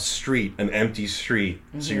a street, an empty street.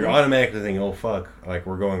 So you're automatically thinking, oh fuck, like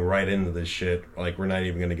we're going right into this shit. Like, we're not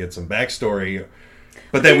even going to get some backstory.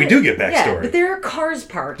 But then we do get backstory. Yeah, but there are cars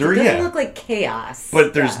parked. It There- doesn't yeah. look like chaos.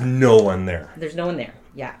 But there's no one there. There's no one there.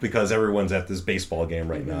 Yeah. Because everyone's at this baseball game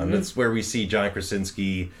right now. And that's where we see John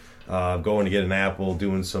Krasinski going to get an apple,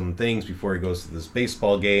 doing some things before he goes to this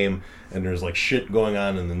baseball game. And there's like shit going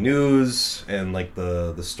on in the news, and like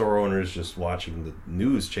the store owner's just watching the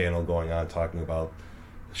news channel going on, talking about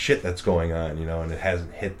shit that's going on, you know, and it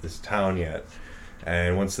hasn't hit this town yet.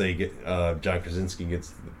 And once they get John Krasinski gets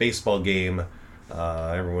to the baseball game,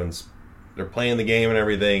 they're playing the game and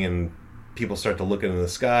everything, and people start to look into the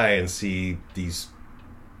sky and see these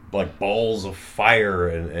like balls of fire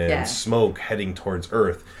and smoke heading towards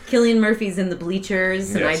Earth. Cillian Murphy's in the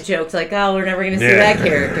bleachers, and Yes. I joked like, "Oh, we're never going to see Yeah. that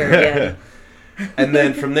character again." And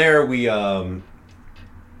then from there, we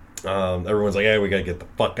everyone's like, "Hey, we gotta get the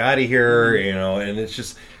fuck out of here," you know. And it's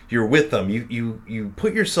just, you're with them. You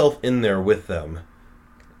put yourself in there with them.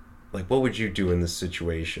 Like, what would you do in this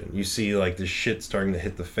situation? You see like this shit starting to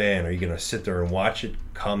hit the fan. Are you gonna sit there and watch it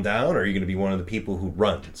calm down, or are you gonna be one of the people who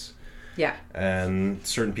runs? Yeah. And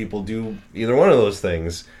certain people do either one of those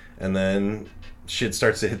things, and then shit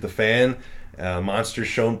starts to hit the fan. Monsters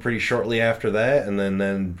shown pretty shortly after that, and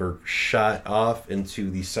then we're shot off into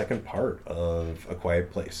the second part of A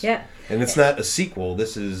Quiet Place. Yeah. And it's not a sequel,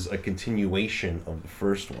 this is a continuation of the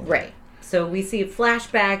first one. Right. So we see a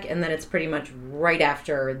flashback, and then it's pretty much right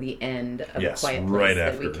after the end of Yes, A Quiet Place right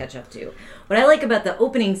that we after. catch up to. What I like about the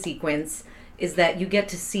opening sequence is that you get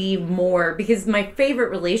to see more, because my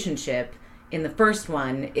favorite relationship in the first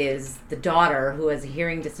one is the daughter who has a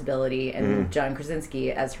hearing disability and John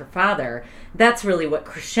Krasinski as her father. That's really what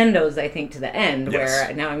crescendos, I think, to the end, Yes.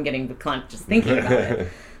 where now I'm getting verklempt just thinking about it.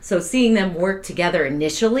 So seeing them work together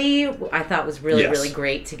initially, I thought was really, Yes. really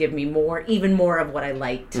great to give me even more of what I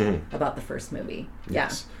liked about the first movie.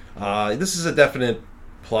 Yes. This is a definite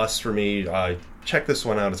plus for me. Check this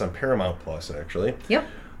one out. It's on Paramount Plus, actually. Yeah.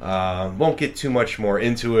 Yep. Won't get too much more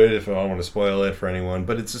into it if I don't want to spoil it for anyone,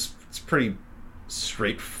 but it's pretty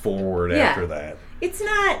straightforward after that. It's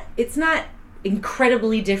not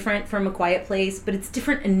incredibly different from A Quiet Place, but it's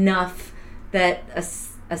different enough that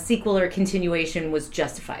a sequel or a continuation was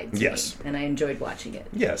justified to Yes. me, and I enjoyed watching it.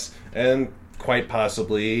 Yes, and quite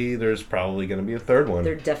possibly there's probably going to be a third one.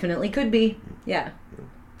 There definitely could be. Yeah.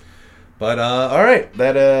 But all right,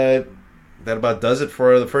 that about does it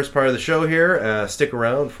for the first part of the show here. Stick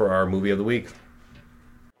around for our movie of the week.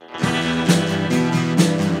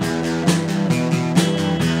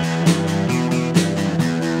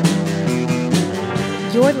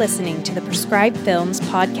 You're listening to the Prescribed Films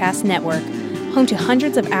Podcast Network, home to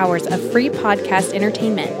hundreds of hours of free podcast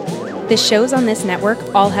entertainment. The shows on this network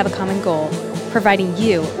all have a common goal: providing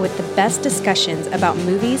you with the best discussions about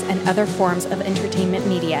movies and other forms of entertainment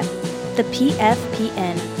media. The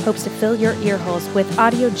PFPN hopes to fill your earholes with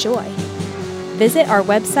audio joy. Visit our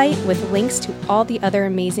website with links to all the other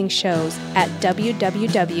amazing shows at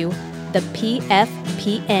www.pfpn.com.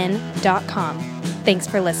 thepfpn.com. Thanks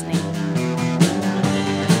for listening.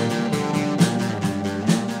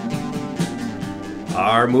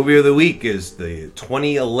 Our movie of the week is the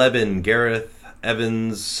 2011 Gareth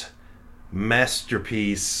Evans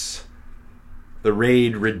masterpiece, The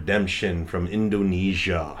Raid Redemption from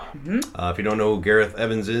Indonesia. If you don't know who Gareth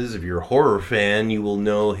Evans is, if you're a horror fan, you will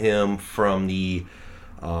know him from the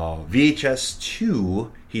VHS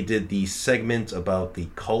 2. He did the segment about the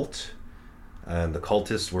cult, and the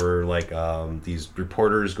cultists were like these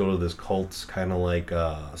reporters go to this cult kind of like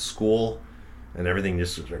school, and everything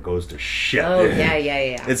just goes to shit. Oh, yeah.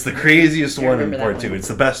 It's the craziest I one in remember part that 2. one. It's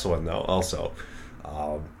the best one, though, also.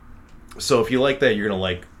 So if you like that, you're going to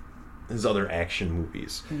like his other action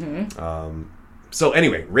movies. So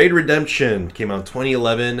anyway, Raid Redemption came out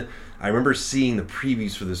 2011. I remember seeing the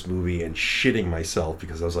previews for this movie and shitting myself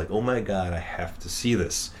because I was like, oh my god, I have to see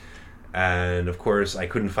this. And of course, I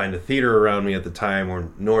couldn't find a theater around me at the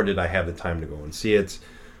time, nor did I have the time to go and see it.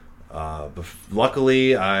 But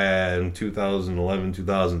luckily, in 2011,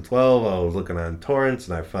 2012, I was looking on torrents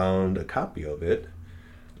and I found a copy of it.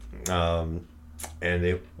 And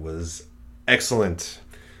it was excellent.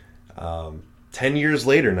 10 years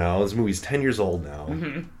later now, this movie's 10 years old now.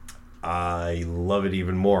 I love it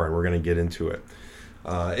even more, and we're going to get into it.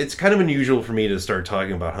 It's kind of unusual for me to start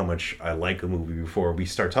talking about how much I like a movie before we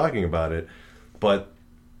start talking about it, but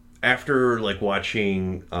after like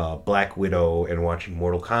watching Black Widow and watching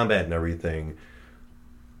Mortal Kombat and everything,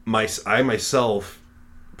 I myself,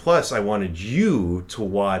 plus I wanted you to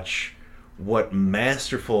watch what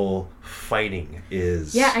masterful fighting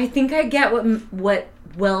is. Yeah, I think I get what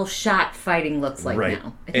well-shot fighting looks like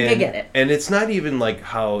now. I think I get it. And it's not even like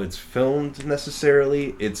how it's filmed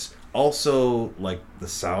necessarily. It's also like the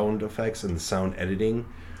sound effects and the sound editing,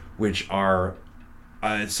 which are...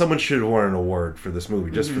 someone should have won an award for this movie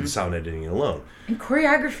just for the sound editing alone. And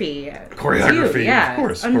choreography. Of course.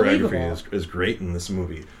 Unbelievable. Choreography is great in this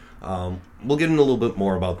movie. We'll get into a little bit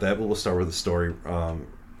more about that, but we'll start with the story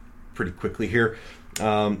pretty quickly here.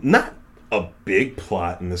 Not a big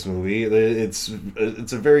plot in this movie. It's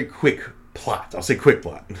a very quick plot. I'll say quick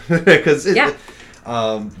plot. Because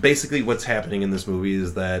basically what's happening in this movie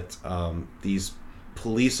is that these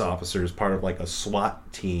police officers, part of like a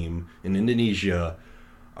SWAT team in Indonesia,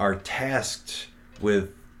 are tasked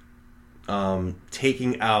with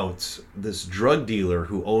taking out this drug dealer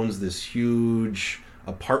who owns this huge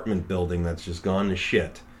apartment building that's just gone to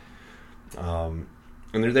shit. And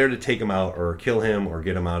they're there to take him out or kill him or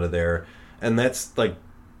get him out of there. And that's like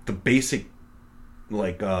the basic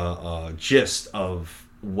like gist of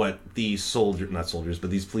what these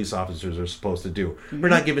these police officers are supposed to do. We're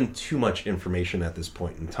not given too much information at this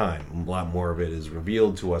point in time. A lot more of it is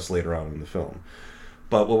revealed to us later on in the film.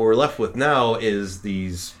 But what we're left with now is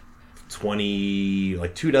these 24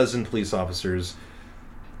 police officers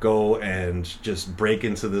go and just break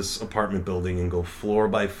into this apartment building and go floor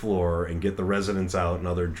by floor and get the residents out, and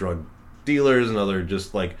other drug dealers and other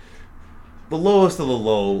just like the lowest of the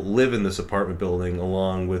low live in this apartment building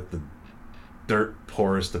along with the dirt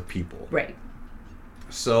poorest of people. Right.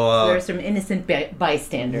 So there are some innocent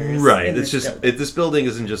bystanders. Right. In It's this just building. this building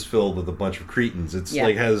isn't just filled with a bunch of cretins. It's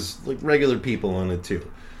like has like regular people in it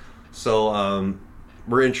too. So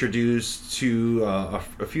we're introduced to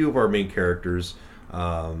a few of our main characters.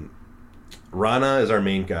 Rana is our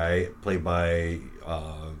main guy, played by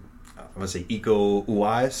I'm gonna say Iko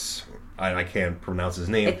Uwais. I can't pronounce his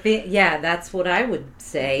name. That's what I would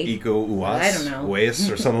say. Iko Uwais. I don't know.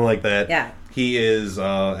 Uwais or something like that. Yeah. He is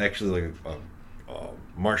actually like a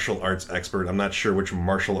martial arts expert. I'm not sure which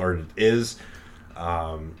martial art it is.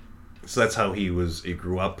 So that's how he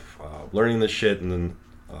grew up learning this shit. And then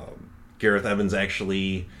Gareth Evans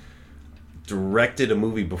actually directed a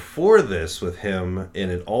movie before this with him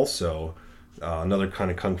in it also. Another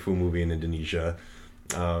kind of kung fu movie in Indonesia.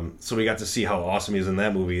 So we got to see how awesome he is in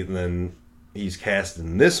that movie. And then he's cast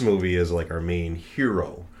in this movie as like our main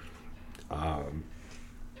hero.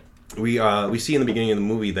 We see in the beginning of the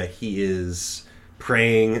movie that he is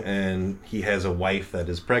praying, and he has a wife that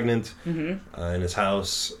is pregnant in his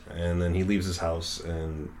house, and then he leaves his house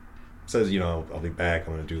and says, I'll be back,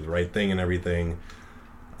 I'm going to do the right thing and everything.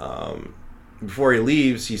 Before he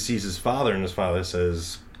leaves, he sees his father, and his father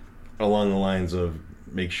says along the lines of,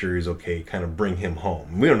 make sure he's okay, kind of bring him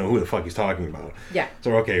home. We don't know who the fuck he's talking about. Yeah.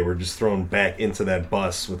 So okay, we're just thrown back into that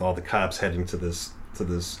bus with all the cops heading to this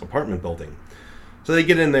apartment building. So they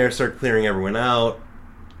get in there, start clearing everyone out.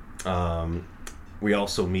 We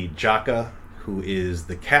also meet Jaka, who is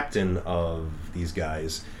the captain of these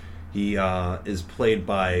guys. He is played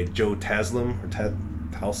by Joe Taslim,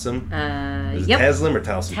 Talsim. Is it Yep. Taslim or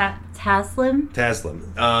Talsim? Taslim.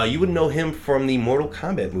 Taslim. You would know him from the Mortal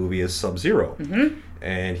Kombat movie as Sub-Zero. Mm-hmm.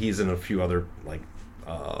 And he's in a few other, like,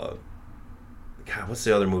 God, what's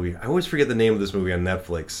the other movie? I always forget the name of this movie on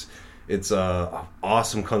Netflix. It's a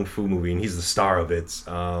awesome kung fu movie, and he's the star of it.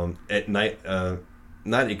 At night,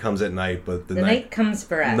 not It Comes at Night, but The Night Comes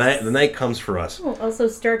for Us. The Night Comes for Us. Oh, also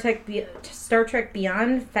Star Trek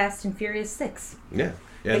Beyond, Fast and Furious 6. Yeah.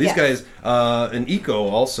 Yeah, But these yeah. guys, and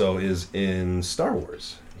Iko also is in Star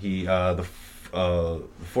Wars. He, the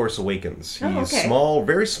Force Awakens. He's okay. small,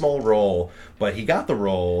 very small role, but he got the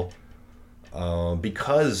role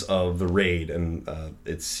because of The Raid and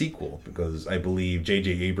its sequel, because I believe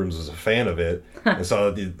J.J. Abrams was a fan of it and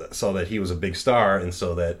saw that he was a big star, and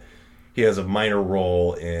so that he has a minor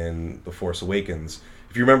role in The Force Awakens.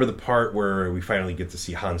 If you remember the part where we finally get to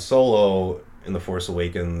see Han Solo in The Force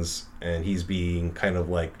Awakens, and he's being kind of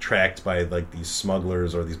like tracked by like these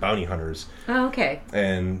smugglers or these bounty hunters, Oh, okay.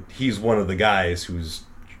 and he's one of the guys who's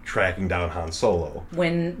tracking down Han Solo.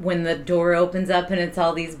 When the door opens up and it's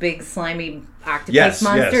all these big slimy octopus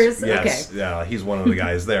monsters. Yes. Okay. Yeah, he's one of the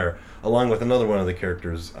guys there, along with another one of the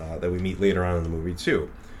characters that we meet later on in the movie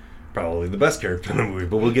too. Probably the best character in the movie,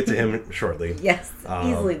 but we'll get to him shortly. Yes,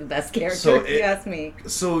 easily the best character, so if you ask me.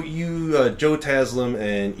 So you, Joe Taslim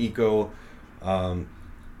and Iko,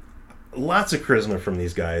 lots of charisma from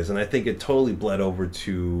these guys, and I think it totally bled over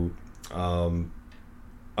to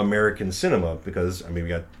American cinema, because, I mean, we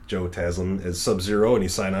got Joe Taslim as Sub-Zero, and he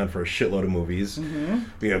signed on for a shitload of movies. Mm-hmm.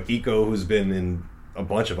 We have Iko, who's been in a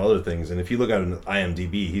bunch of other things, and if you look at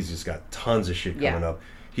IMDb, he's just got tons of shit coming up.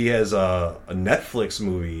 He has a Netflix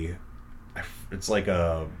movie. It's like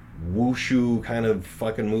a wushu kind of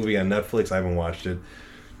fucking movie on Netflix. I haven't watched it.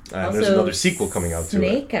 And there's another sequel coming out to it.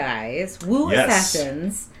 Snake Eyes, Wu Yes.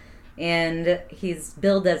 Assassins, and he's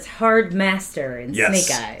billed as Hard Master in Yes,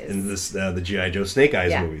 Snake Eyes. in this the G.I. Joe Snake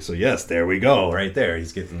Eyes Yeah. movie. So yes, there we go, right there.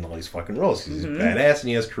 He's getting all these fucking roles. He's badass and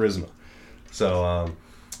he has charisma. So, all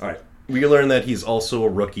right, we learn that he's also a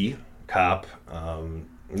rookie cop,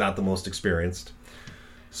 not the most experienced.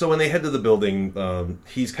 So when they head to the building,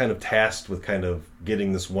 he's kind of tasked with kind of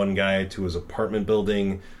getting this one guy to his apartment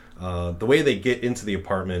building. The way they get into the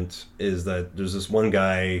apartment is that there's this one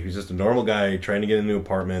guy who's just a normal guy trying to get into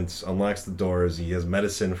apartments, unlocks the doors. He has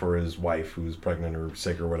medicine for his wife who's pregnant or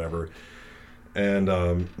sick or whatever.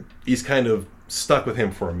 And he's kind of stuck with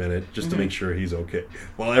him for a minute just to make sure he's okay,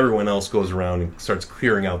 while everyone else goes around and starts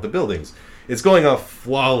clearing out the buildings. It's going off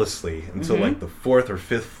flawlessly until like the 4th or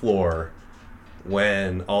 5th floor,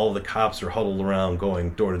 when all the cops are huddled around going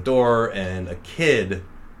door to door, and a kid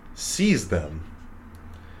sees them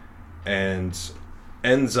and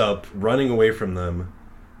ends up running away from them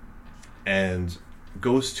and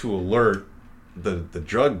goes to alert the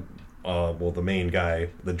drug the main guy,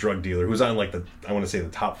 the drug dealer, who's on like I want to say the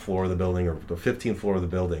top floor of the building, or the 15th floor of the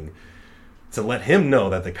building, to let him know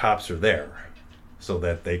that the cops are there so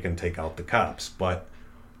that they can take out the cops. But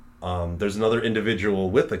there's another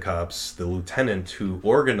individual with the cops, the lieutenant, who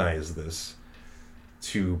organized this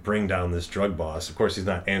to bring down this drug boss. Of course, he's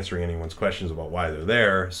not answering anyone's questions about why they're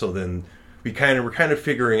there. So then we're kind of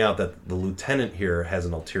figuring out that the lieutenant here has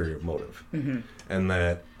an ulterior motive, and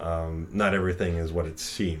that not everything is what it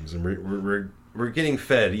seems. And we're getting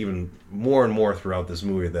fed even more and more throughout this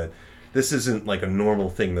movie that this isn't like a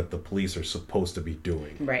normal thing that the police are supposed to be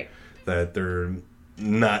doing. Right. That they're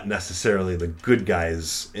not necessarily the good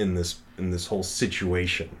guys in this whole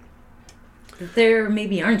situation. There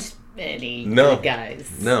maybe aren't any good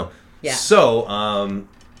guys. No. Yeah. So,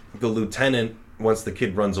 the lieutenant, once the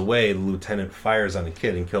kid runs away, the lieutenant fires on the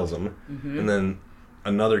kid and kills him. And then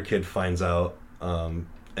another kid finds out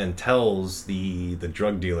and tells the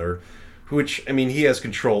drug dealer, which, I mean, he has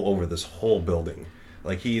control over this whole building.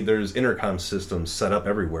 Like, there's intercom systems set up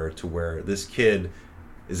everywhere to where this kid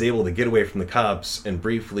is able to get away from the cops and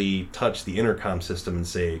briefly touch the intercom system and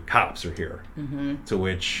say, "Cops are here." To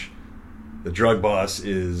which the drug boss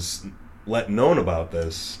is let known about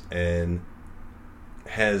this and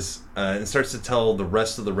has and starts to tell the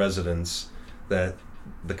rest of the residents that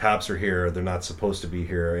the cops are here, they're not supposed to be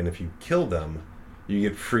here, and if you kill them, you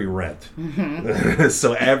get free rent.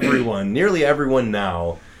 So nearly everyone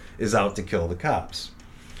now is out to kill the cops.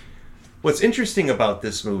 What's interesting about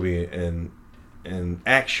this movie and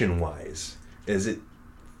action-wise is it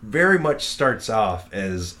very much starts off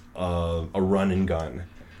as a run and gun.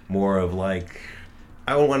 More of like,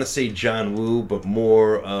 I don't want to say John Woo, but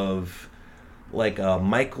more of like a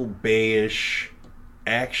Michael Bay-ish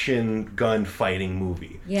action gunfighting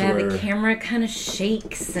movie. Yeah, to the where- camera kind of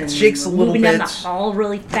shakes and shakes a little moving down bit. the hall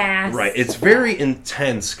really fast. Right, it's very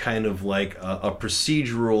intense, kind of like a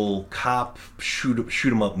procedural cop shoot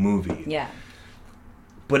 'em up movie. Yeah.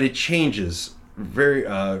 But it changes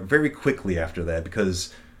very quickly after that,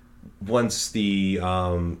 because once the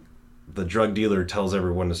drug dealer tells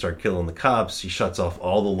everyone to start killing the cops, he shuts off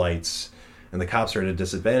all the lights, and the cops are at a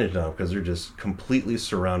disadvantage now because they're just completely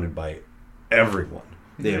surrounded by everyone.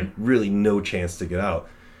 They have really no chance to get out.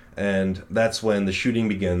 And that's when the shooting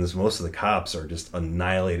begins. Most of the cops are just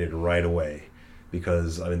annihilated right away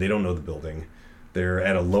because, I mean, they don't know the building. They're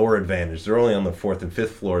at a lower advantage. They're only on the 4th and 5th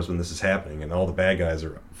floors when this is happening, and all the bad guys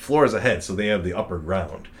are floors ahead, so they have the upper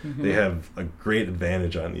ground. They have a great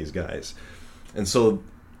advantage on these guys. And so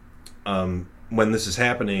when this is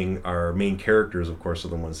happening, our main characters, of course, are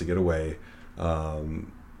the ones that get away. Jaka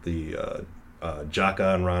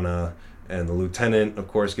and Rana and the lieutenant, of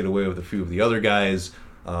course, get away with a few of the other guys.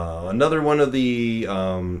 Another one of the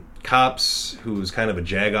cops, who's kind of a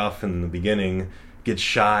jagoff in the beginning, gets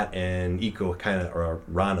shot, and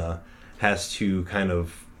Rana has to kind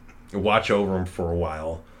of watch over him for a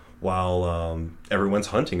while everyone's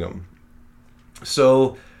hunting him.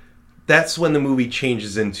 So that's when the movie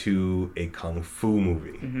changes into a kung fu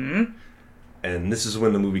movie. And this is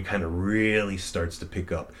when the movie kind of really starts to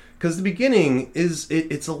pick up. Because the beginning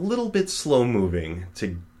it's a little bit slow moving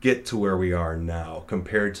to get to where we are now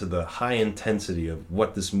compared to the high intensity of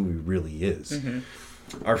what this movie really is.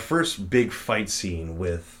 Our first big fight scene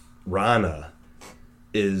with Rana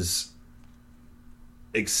is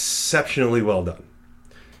exceptionally well done.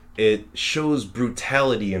 It shows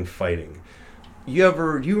brutality in fighting. You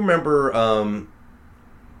remember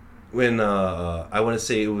when I want to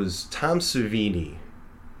say it was Tom Savini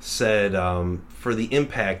said for the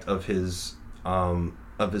impact of his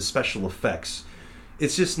special effects,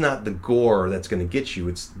 it's just not the gore that's going to get you,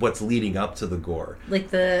 it's what's leading up to the gore.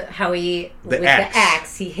 Like how he with axe. the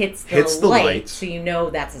axe he hits the light, so you know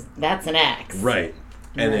that's an axe. Right.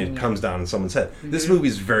 And it comes down on someone's head. This movie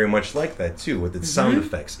is very much like that, too, with its sound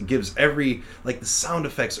effects. It gives the sound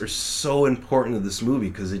effects are so important to this movie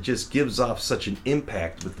because it just gives off such an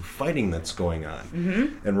impact with the fighting that's going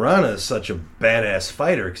on. And Rana is such a badass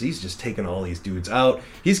fighter because he's just taking all these dudes out.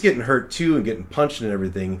 He's getting hurt, too, and getting punched and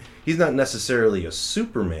everything. He's not necessarily a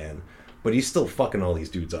Superman, but he's still fucking all these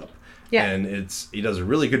dudes up. Yeah. And he does a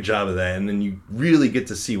really good job of that, and then you really get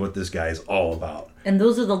to see what this guy is all about. And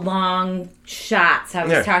those are the long shots I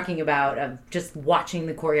was talking about of just watching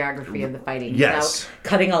the choreography of the fighting without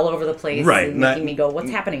cutting all over the place and making me go,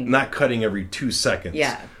 what's happening? Not cutting every 2 seconds.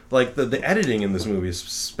 Yeah. Like, the editing in this movie is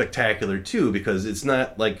spectacular, too, because it's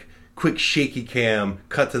not like quick shaky cam,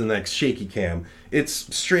 cut to the next shaky cam. It's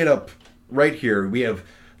straight up right here. We have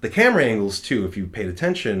the camera angles, too, if you pay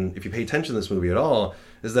attention to this movie at all,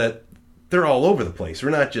 is that they're all over the place.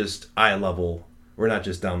 We're not just eye level. We're not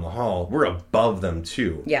just down the hall. We're above them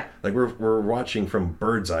too. Yeah. Like we're watching from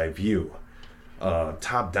bird's eye view,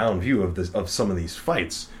 top down view of some of these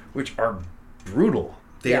fights, which are brutal.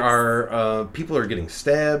 They are people are getting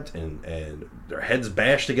stabbed and their heads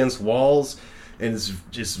bashed against walls, and it's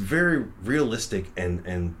just very realistic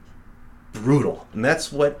and brutal. And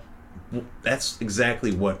that's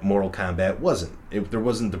exactly what Mortal Kombat wasn't. There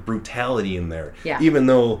wasn't the brutality in there. Yeah. Even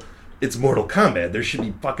though it's Mortal Kombat, there should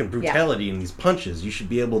be fucking brutality in these punches. You should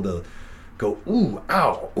be able to go, ooh,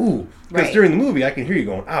 ow, ooh. Because during the movie, I can hear you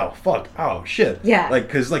going, ow, fuck, ow, shit. Yeah.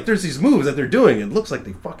 Because there's these moves that they're doing. It looks like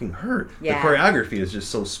they fucking hurt. Yeah. The choreography is just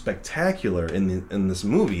so spectacular in this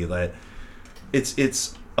movie that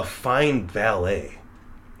it's a fine ballet.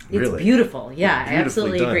 Really. It's beautiful. Yeah, I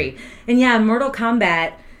absolutely agree. And yeah, Mortal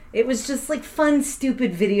Kombat, it was just like fun,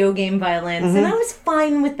 stupid video game violence, and I was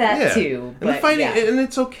fine with that too. But, and the fighting, and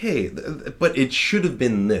it's okay, but it should have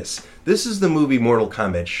been this. This is the movie Mortal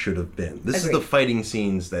Kombat should have been. This is the fighting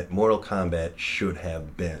scenes that Mortal Kombat should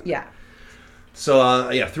have been. Yeah.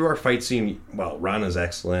 So through our fight scene, Rana's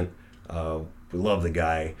excellent. We love the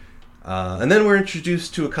guy. And then we're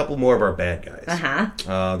introduced to a couple more of our bad guys.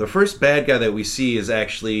 The first bad guy that we see is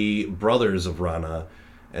actually brothers of Rana,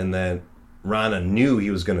 and then Rana knew he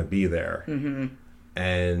was going to be there.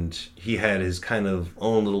 And he had his kind of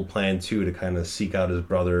own little plan, too, to kind of seek out his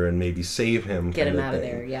brother and maybe save him. Get him out of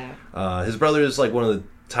there, yeah. His brother is like one of the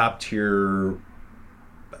top-tier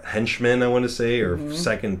henchmen, I want to say, or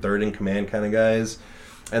second, third in command kind of guys.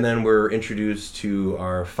 And then we're introduced to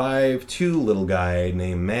our 5'2" little guy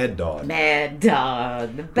named Mad Dog. Mad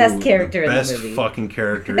Dog, the best character in the movie. Best fucking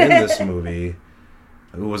character in this movie.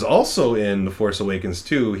 Who was also in The Force Awakens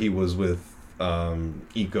 2. He was with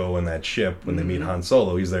Iko and that ship when they meet Han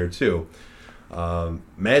Solo. He's there too.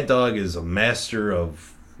 Mad Dog is a master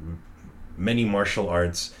of many martial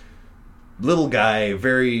arts. Little guy,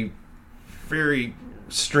 very, very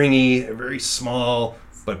stringy, very small,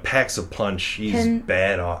 but packs a punch. He's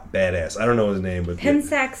badass. I don't know his name, but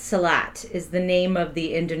Pencak Silat is the name of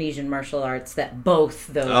the Indonesian martial arts that both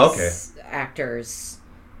those actors.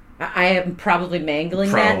 I am probably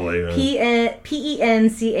mangling that. Pencakssilat.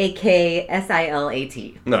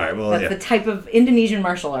 All right, well, that's the type of Indonesian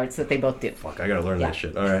martial arts that they both do. Fuck, I gotta learn that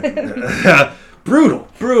shit. All right.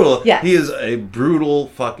 Brutal. Yeah. He is a brutal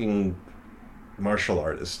fucking martial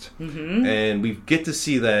artist. Mm-hmm. And we get to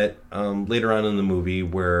see that later on in the movie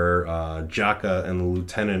where Jaka and the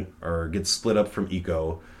lieutenant get split up from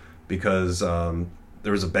Iko because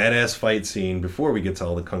there was a badass fight scene before we get to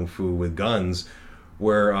all the kung fu with guns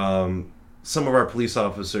where some of our police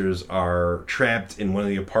officers are trapped in one of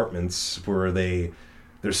the apartments where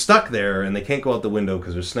they're stuck there and they can't go out the window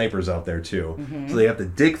because there's snipers out there too. Mm-hmm. So they have to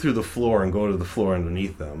dig through the floor and go to the floor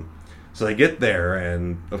underneath them. So they get there,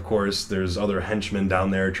 and of course there's other henchmen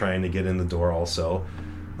down there trying to get in the door also.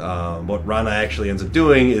 What Rana actually ends up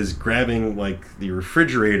doing is grabbing like the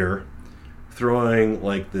refrigerator, throwing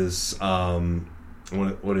like this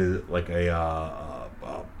what is it, like a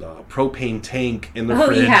propane tank in the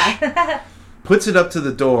fridge, puts it up to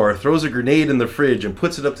the door, throws a grenade in the fridge and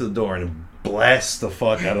puts it up to the door and blasts the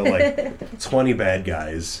fuck out of like 20 bad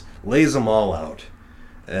guys, lays them all out.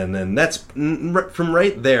 And then that's from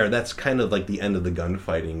right there, that's kind of like the end of the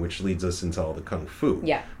gunfighting, which leads us into all the kung fu.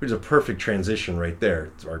 Yeah. Which is a perfect transition right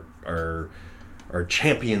there. Our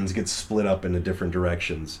champions get split up into different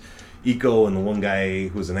directions. Iko and the one guy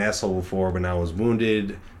who was an asshole before but now is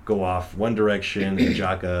wounded go off one direction, and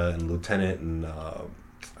Jaka and Lieutenant and I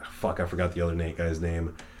forgot the other guy's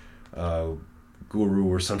name, Guru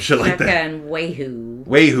or some shit like that. Jaka and Wei-Hu.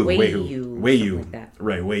 Like that.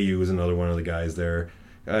 Right, Wei-Hu is another one of the guys there.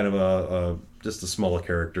 Kind of just a smaller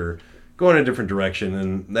character, going in a different direction,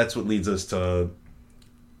 and that's what leads us to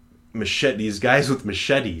machete. These guys with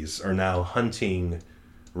machetes are now hunting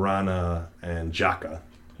Rana and Jaka.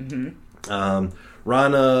 Mm-hmm.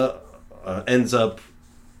 Rana ends up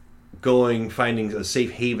finding a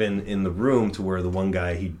safe haven in the room to where the one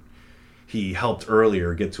guy he helped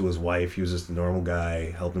earlier get to his wife. He was just a normal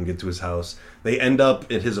guy, helped him get to his house. They end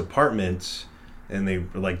up at his apartment, and they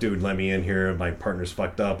were like, dude, let me in here. My partner's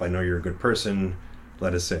fucked up. I know you're a good person.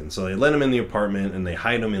 Let us in. So they let him in the apartment, and they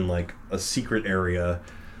hide him in like a secret area.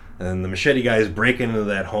 And the machete guys break into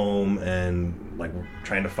that home and like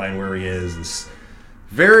trying to find where he is.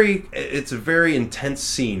 It's a very intense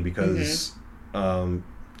scene because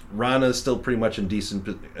Rana's still pretty much in decent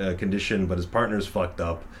condition, but his partner's fucked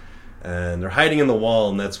up. And they're hiding in the wall,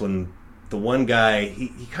 and that's when the one guy,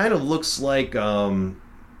 he kind of looks like the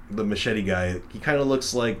machete guy. He kind of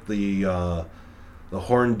looks like the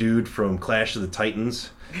horn dude from Clash of the Titans.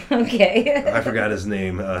 Okay. I forgot his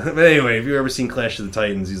name. But anyway, if you've ever seen Clash of the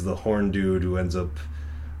Titans, he's the horn dude who ends up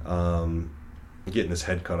getting his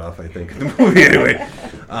head cut off, I think, in the movie. Anyway.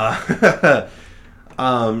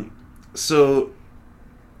 So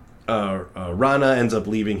Rana ends up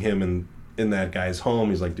leaving him in that guy's home.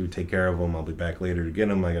 He's like, dude, take care of him. I'll be back later to get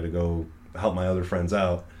him. I got to go help my other friends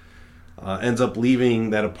out. Ends up leaving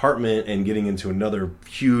that apartment and getting into another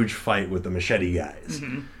huge fight with the machete guys.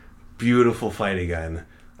 Mm-hmm. Beautiful fight again.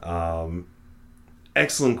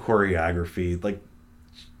 Excellent choreography. Like,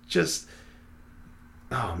 just...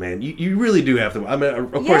 Oh, man, you really do have to... I mean,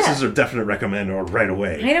 of course, this is a definite recommend right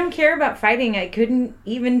away. I don't care about fighting. I couldn't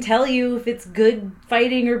even tell you if it's good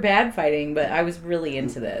fighting or bad fighting, but I was really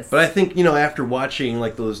into this. But I think, after watching,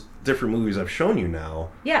 like, those different movies I've shown you now,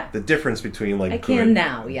 the difference between, like... I can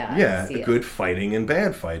now, yeah. Good fighting and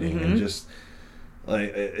bad fighting. Mm-hmm. And just,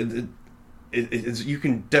 like, it's, you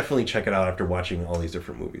can definitely check it out after watching all these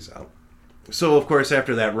different movies out. So, of course,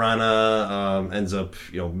 after that, Rana ends up,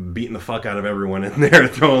 beating the fuck out of everyone in there,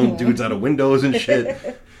 throwing dudes out of windows and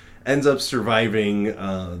shit. Ends up surviving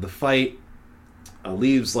the fight,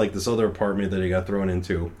 leaves, like, this other apartment that he got thrown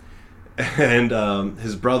into. And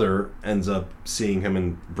his brother ends up seeing him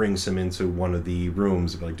and brings him into one of the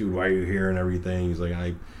rooms. Like, dude, why are you here and everything? He's like,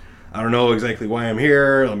 I don't know exactly why I'm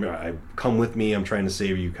here. I come with me. I'm trying to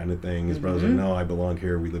save you kind of thing. His brother's like, no, I belong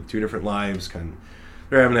here. We live two different lives, kind of.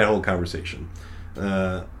 They're having that whole conversation.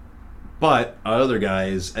 But other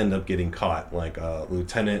guys end up getting caught. Like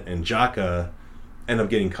Lieutenant and Jaka end up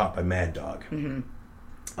getting caught by Mad Dog.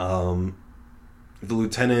 Mm-hmm. The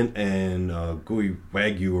Lieutenant and Gui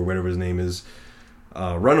Wagyu, or whatever his name is,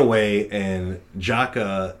 run away, and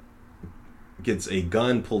Jaka gets a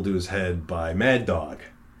gun pulled to his head by Mad Dog.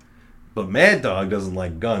 But Mad Dog doesn't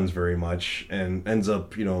like guns very much and ends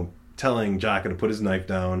up, telling Jaka to put his knife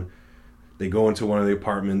down. They go into one of the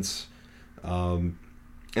apartments, and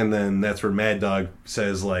then that's where Mad Dog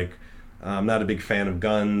says, like, I'm not a big fan of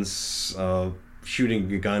guns.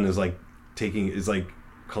 Shooting a gun is like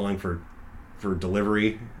calling for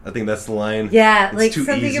delivery. I think that's the line. Yeah, It's like too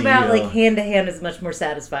something easy, about you know? like hand to hand is much more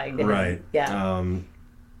satisfying to him. Right. Yeah.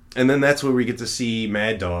 And then that's where we get to see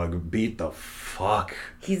Mad Dog beat the fuck.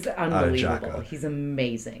 He's Jaka. unbelievable. He's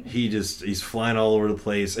amazing. He's flying all over the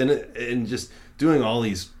place and just doing all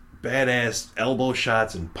these badass elbow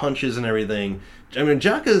shots and punches and everything. I mean,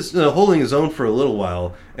 Jaka's holding his own for a little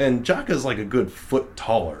while, and Jaka's like a good foot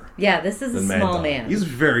taller. Yeah, this is a than Mad small Dog. man. He's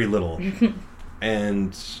very little.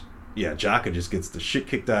 And yeah, Jaka just gets the shit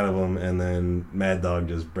kicked out of him, and then Mad Dog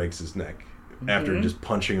just breaks his neck after just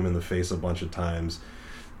punching him in the face a bunch of times.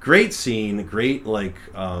 Great scene, great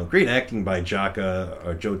acting by Jaka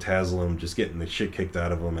or Joe Taslim, just getting the shit kicked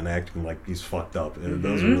out of him and acting like he's fucked up. It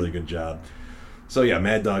does a really good job. So yeah,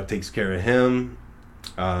 Mad Dog takes care of him.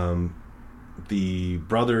 The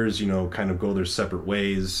brothers, kind of go their separate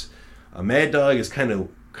ways. Mad Dog is kind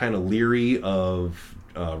of leery of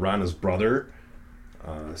Rana's brother,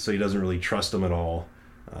 so he doesn't really trust him at all.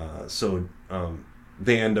 So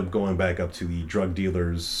they end up going back up to the drug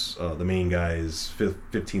dealer's, the main guy's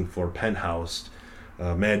 15th floor penthouse.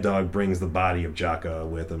 Mad Dog brings the body of Jaka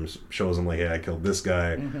with him, shows him like, hey, I killed this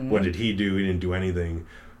guy. What did he do? He didn't do anything.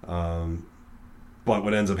 But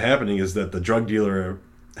what ends up happening is that the drug dealer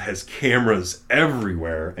has cameras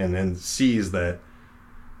everywhere, and then sees that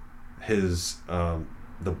his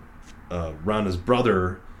Rana's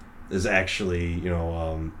brother is actually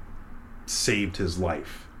saved his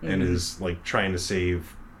life and is like trying to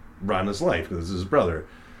save Rana's life because it's his brother.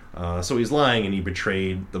 So he's lying, and he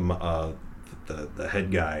betrayed the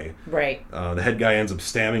head guy. Right. The head guy ends up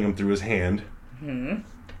stabbing him through his hand.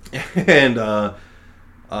 And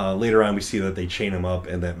later on, we see that they chain him up,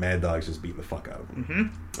 and that Mad Dog's just beating the fuck out of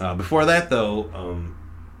him. Before that, though,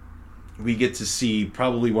 we get to see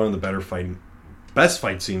probably one of the best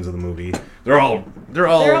fight scenes of the movie. They're all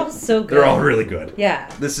so good. They're all really good. Yeah.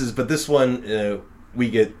 This one we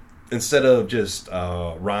get, instead of just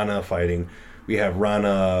Rana fighting, we have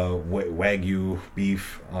Rana Wagyu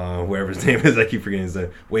beef, whoever his name is. I keep forgetting his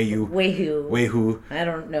name. Wayhu. I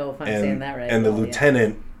don't know if I'm saying that right. And the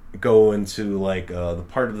lieutenant go into like the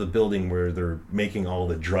part of the building where they're making all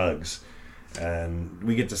the drugs, and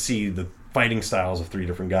we get to see the fighting styles of three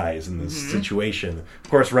different guys in this situation. Of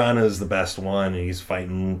course, Rana is the best one, and he's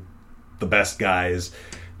fighting the best guys,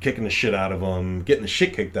 kicking the shit out of them, getting the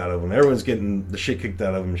shit kicked out of them. Everyone's getting the shit kicked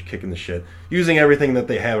out of them, kicking the shit, using everything that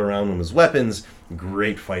they have around them as weapons.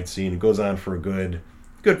 Great fight scene. It goes on for a good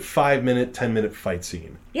 5-minute, 10-minute fight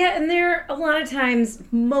scene. Yeah, and there a lot of times,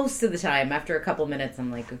 most of the time, after a couple minutes,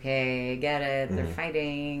 I'm like, okay, I get it. They're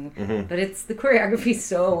fighting, but it's the choreography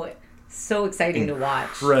so exciting to watch.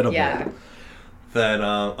 Incredible. Yeah. That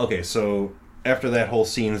okay, so after that whole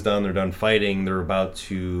scene's done, they're done fighting. They're about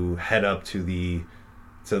to head up to the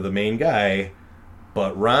main guy,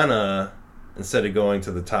 but Rana, instead of going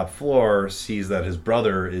to the top floor, sees that his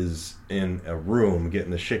brother is in a room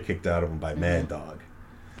getting the shit kicked out of him by Mad Dog.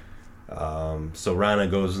 So Rana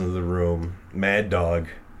goes into the room. Mad Dog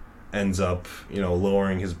ends up,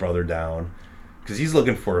 lowering his brother down because he's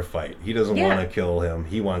looking for a fight. He doesn't want to kill him.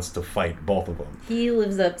 He wants to fight both of them. He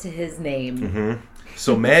lives up to his name.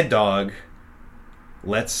 So Mad Dog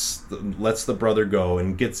lets the brother go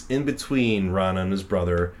and gets in between Rana and his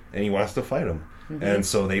brother, and he wants to fight him. And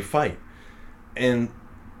so they fight. And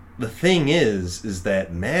the thing is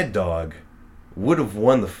that Mad Dog would have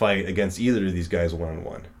won the fight against either of these guys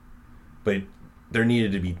one-on-one. But there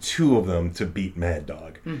needed to be two of them to beat Mad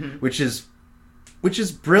Dog, which is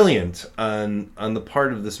brilliant on the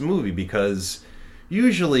part of this movie, because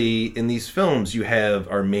usually in these films you have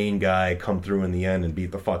our main guy come through in the end and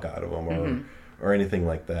beat the fuck out of him or anything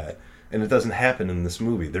like that. And it doesn't happen in this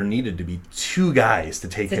movie. There needed to be two guys to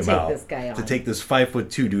take him out. This guy on. To take this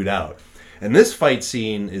 5'2" dude out. And this fight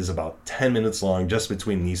scene is about 10 minutes long just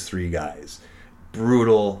between these three guys.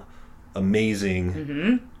 Brutal,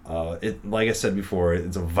 amazing. Like I said before,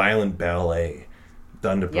 it's a violent ballet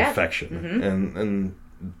done to perfection. And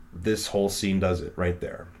this whole scene does it right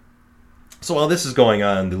there. So while this is going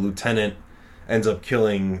on, the lieutenant ends up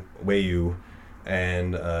killing Wayyu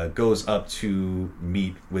and goes up to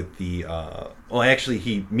meet with the...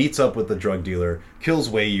 he meets up with the drug dealer, kills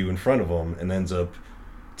Wayyu in front of him, and ends up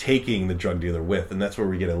taking the drug dealer with. And that's where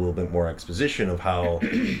we get a little bit more exposition of how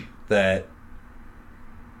that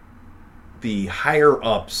the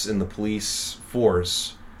higher-ups in the police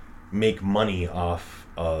force make money off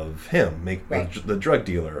of him, the drug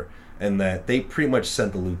dealer. and that they pretty much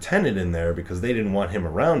sent the lieutenant in there because they didn't want him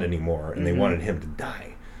around anymore, and they wanted him to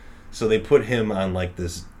die. So they put him on like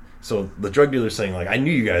this. So the drug dealer's saying, like, I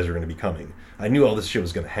knew you guys were going to be coming. I knew all this shit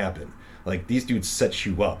was going to happen. Like, these dudes set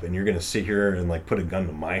you up, and you're going to sit here and, like, put a gun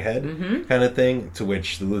to my head kind of thing, to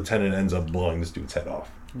which the lieutenant ends up blowing this dude's head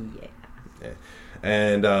off. Yeah.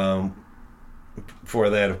 And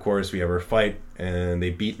for that, of course, we have our fight, and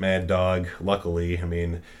they beat Mad Dog, luckily. I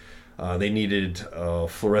mean, they needed a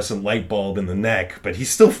fluorescent light bulb in the neck, but he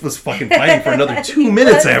still was fucking fighting for another 2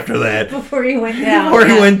 minutes after that. Before he went down.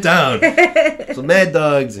 He went down. So Mad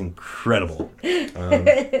Dog's incredible.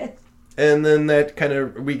 And then that kind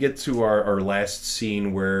of, we get to our last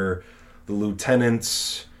scene where the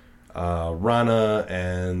lieutenants, Rana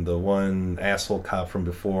and the one asshole cop from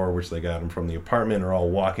before, which they got him from the apartment, are all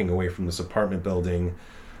walking away from this apartment building.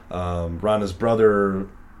 Rana's brother,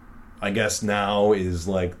 I guess now, is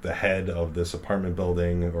like the head of this apartment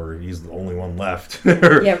building, or he's the only one left.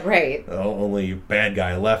 Yeah, right. The only bad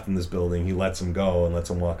guy left in this building. He lets him go and lets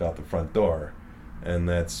him walk out the front door. And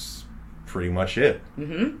that's pretty much it.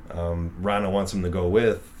 Rana wants him to go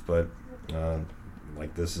with, but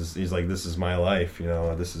he's like, this is my life, you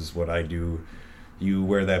know, this is what I do. You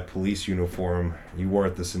wear that police uniform, you wore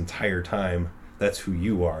it this entire time, that's who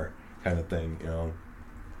you are, kind of thing, you know.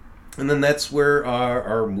 And then that's where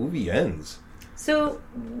our movie ends. So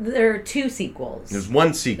there are 2 sequels. There's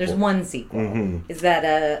one sequel. Is that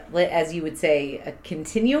as you would say, a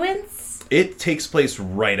continuance? It takes place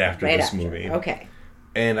right after this movie. Okay.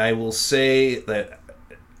 And I will say that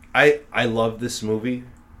I love this movie.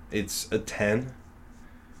 It's a 10.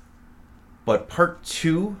 But part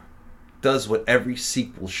 2 does what every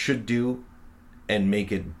sequel should do and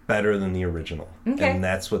make it better than the original. Okay. And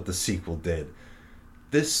that's what the sequel did.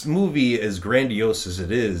 This movie, as grandiose as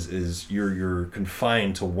it is you're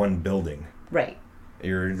confined to one building. Right.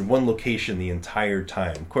 You're in one location the entire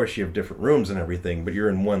time. Of course, you have different rooms and everything, but you're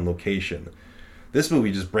in one location. This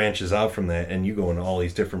movie just branches out from that, and you go into all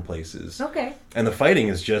these different places. Okay. And the fighting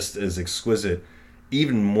is just as exquisite,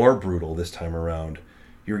 even more brutal this time around.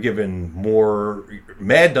 You're given more...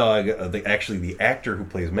 Mad Dog, actually the actor who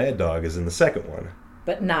plays Mad Dog is in the second one.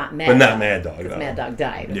 But not Mad Dog. But not Mad Dog, because Mad Dog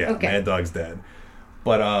died. Yeah, okay. Mad Dog's dead.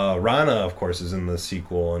 But Rana, of course, is in the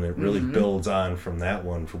sequel, and it really builds on from that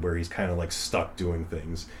one, for where he's kind of like stuck doing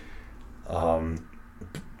things.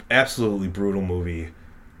 Absolutely brutal movie.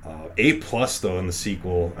 A+ though in the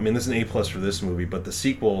sequel. I mean, this is an A+ for this movie, but the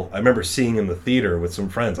sequel I remember seeing in the theater with some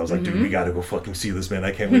friends. I was like, dude, we gotta go fucking see this, man.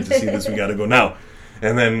 I can't wait to see this. We gotta go now.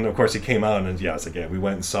 And then of course it came out, and I was like, yeah, we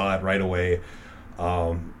went and saw it right away.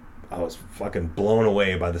 I was fucking blown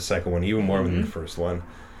away by the second one, even more than the first one.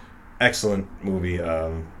 Excellent movie.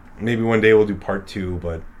 Maybe one day we'll do part 2,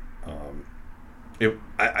 but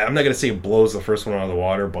I'm not gonna say it blows the first one out of the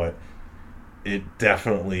water, but it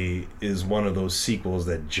definitely is one of those sequels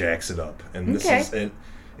that jacks it up, and this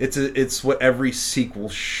it's what every sequel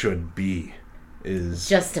should be, is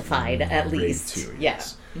justified at least. Too,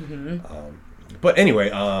 yes. But anyway,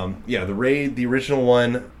 the Raid, the original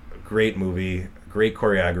one, great movie, great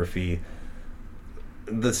choreography.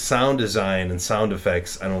 The sound design and sound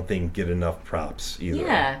effects, I don't think get enough props either.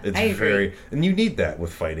 Yeah, it's I agree. And you need that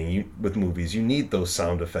with fighting, with movies. You need those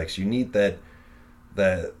sound effects. You need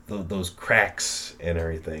those cracks and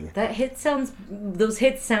everything. Those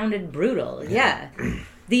hits sounded brutal. Yeah.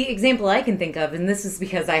 The example I can think of, and this is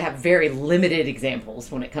because I have very limited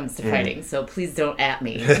examples when it comes to fighting, so please don't at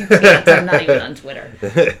me. You can't, I'm not even on Twitter.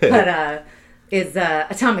 But is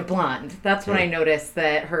Atomic Blonde. That's when I noticed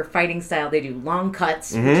that her fighting style, they do long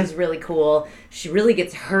cuts, which is really cool. She really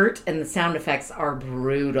gets hurt, and the sound effects are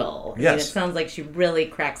brutal. Yes. I mean, it sounds like she really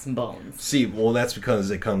cracks some bones. See, well, that's because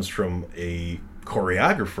it comes from a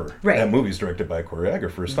choreographer. Right. That movie's directed by a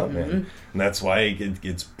choreographer, stuntman. And that's why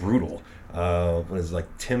it's brutal. What is it,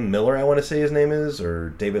 like Tim Miller, I want to say his name is,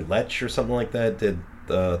 or David Lech or something like that, did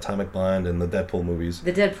Atomic Blonde and the Deadpool movies.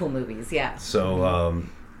 The Deadpool movies, yeah. So,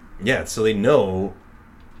 so they know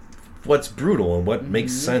what's brutal and what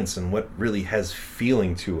makes sense and what really has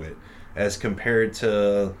feeling to it, as compared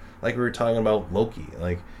to, like we were talking about Loki.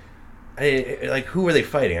 Like, who are they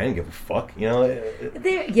fighting? I didn't give a fuck, you know?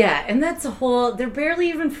 And that's they're barely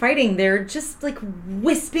even fighting. They're just, like,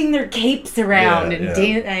 wisping their capes around and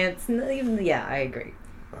it's not even, I agree.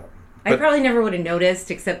 I probably never would have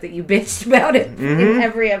noticed, except that you bitched about it in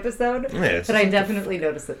every episode. Yeah, but I definitely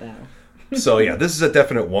notice it now. So, this is a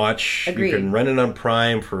definite watch. Agreed. You can rent it on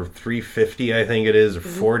Prime for $3.50, I think it is, or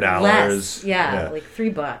 $4. Less. Yeah, like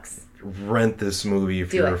 $3. Rent this movie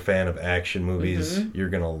if you're a fan of action movies. You're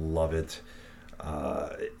gonna love it.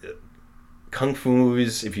 kung fu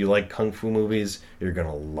movies, if you like kung fu movies, you're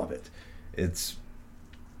gonna love it.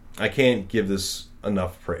 I can't give this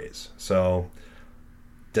enough praise. So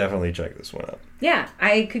definitely check this one out. Yeah,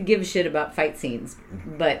 I could give a shit about fight scenes,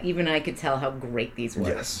 but even I could tell how great these were.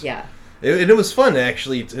 Yes. Yeah. It was fun,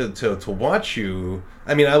 actually, to watch you.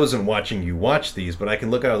 I mean, I wasn't watching you watch these, but I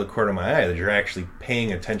can look out of the corner of my eye that you're actually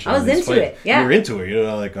paying attention. I was to these into fights. it, yeah. You're into it. You're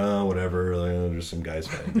not like, oh, whatever. Like, oh, there's some guys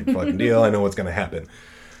fighting. Big fucking deal. I know what's going to happen.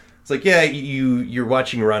 It's like, yeah, you're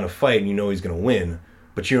watching around a fight and you know he's going to win,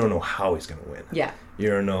 but you don't know how he's going to win. Yeah. You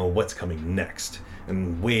don't know what's coming next.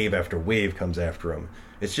 And wave after wave comes after him.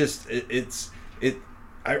 It's just,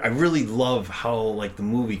 I really love how, like, the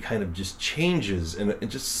movie kind of just changes, and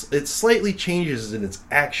it slightly changes in its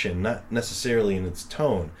action, not necessarily in its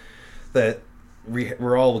tone. That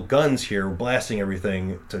we're all with guns here, we're blasting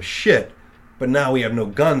everything to shit, but now we have no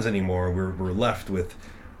guns anymore. We're left with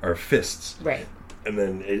our fists. Right. And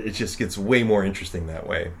then it just gets way more interesting that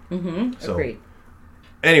way. Mm-hmm. So, agreed.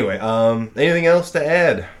 Anyway, anything else to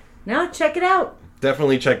add? No, check it out.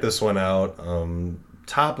 Definitely check this one out.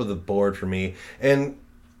 Top of the board for me. And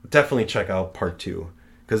definitely check out part 2,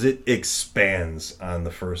 because it expands on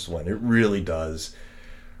the first one. It really does.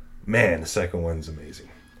 Man, the second one's amazing.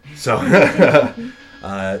 So,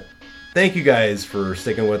 thank you guys for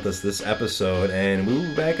sticking with us this episode, and we'll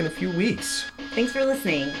be back in a few weeks. Thanks for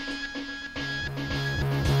listening.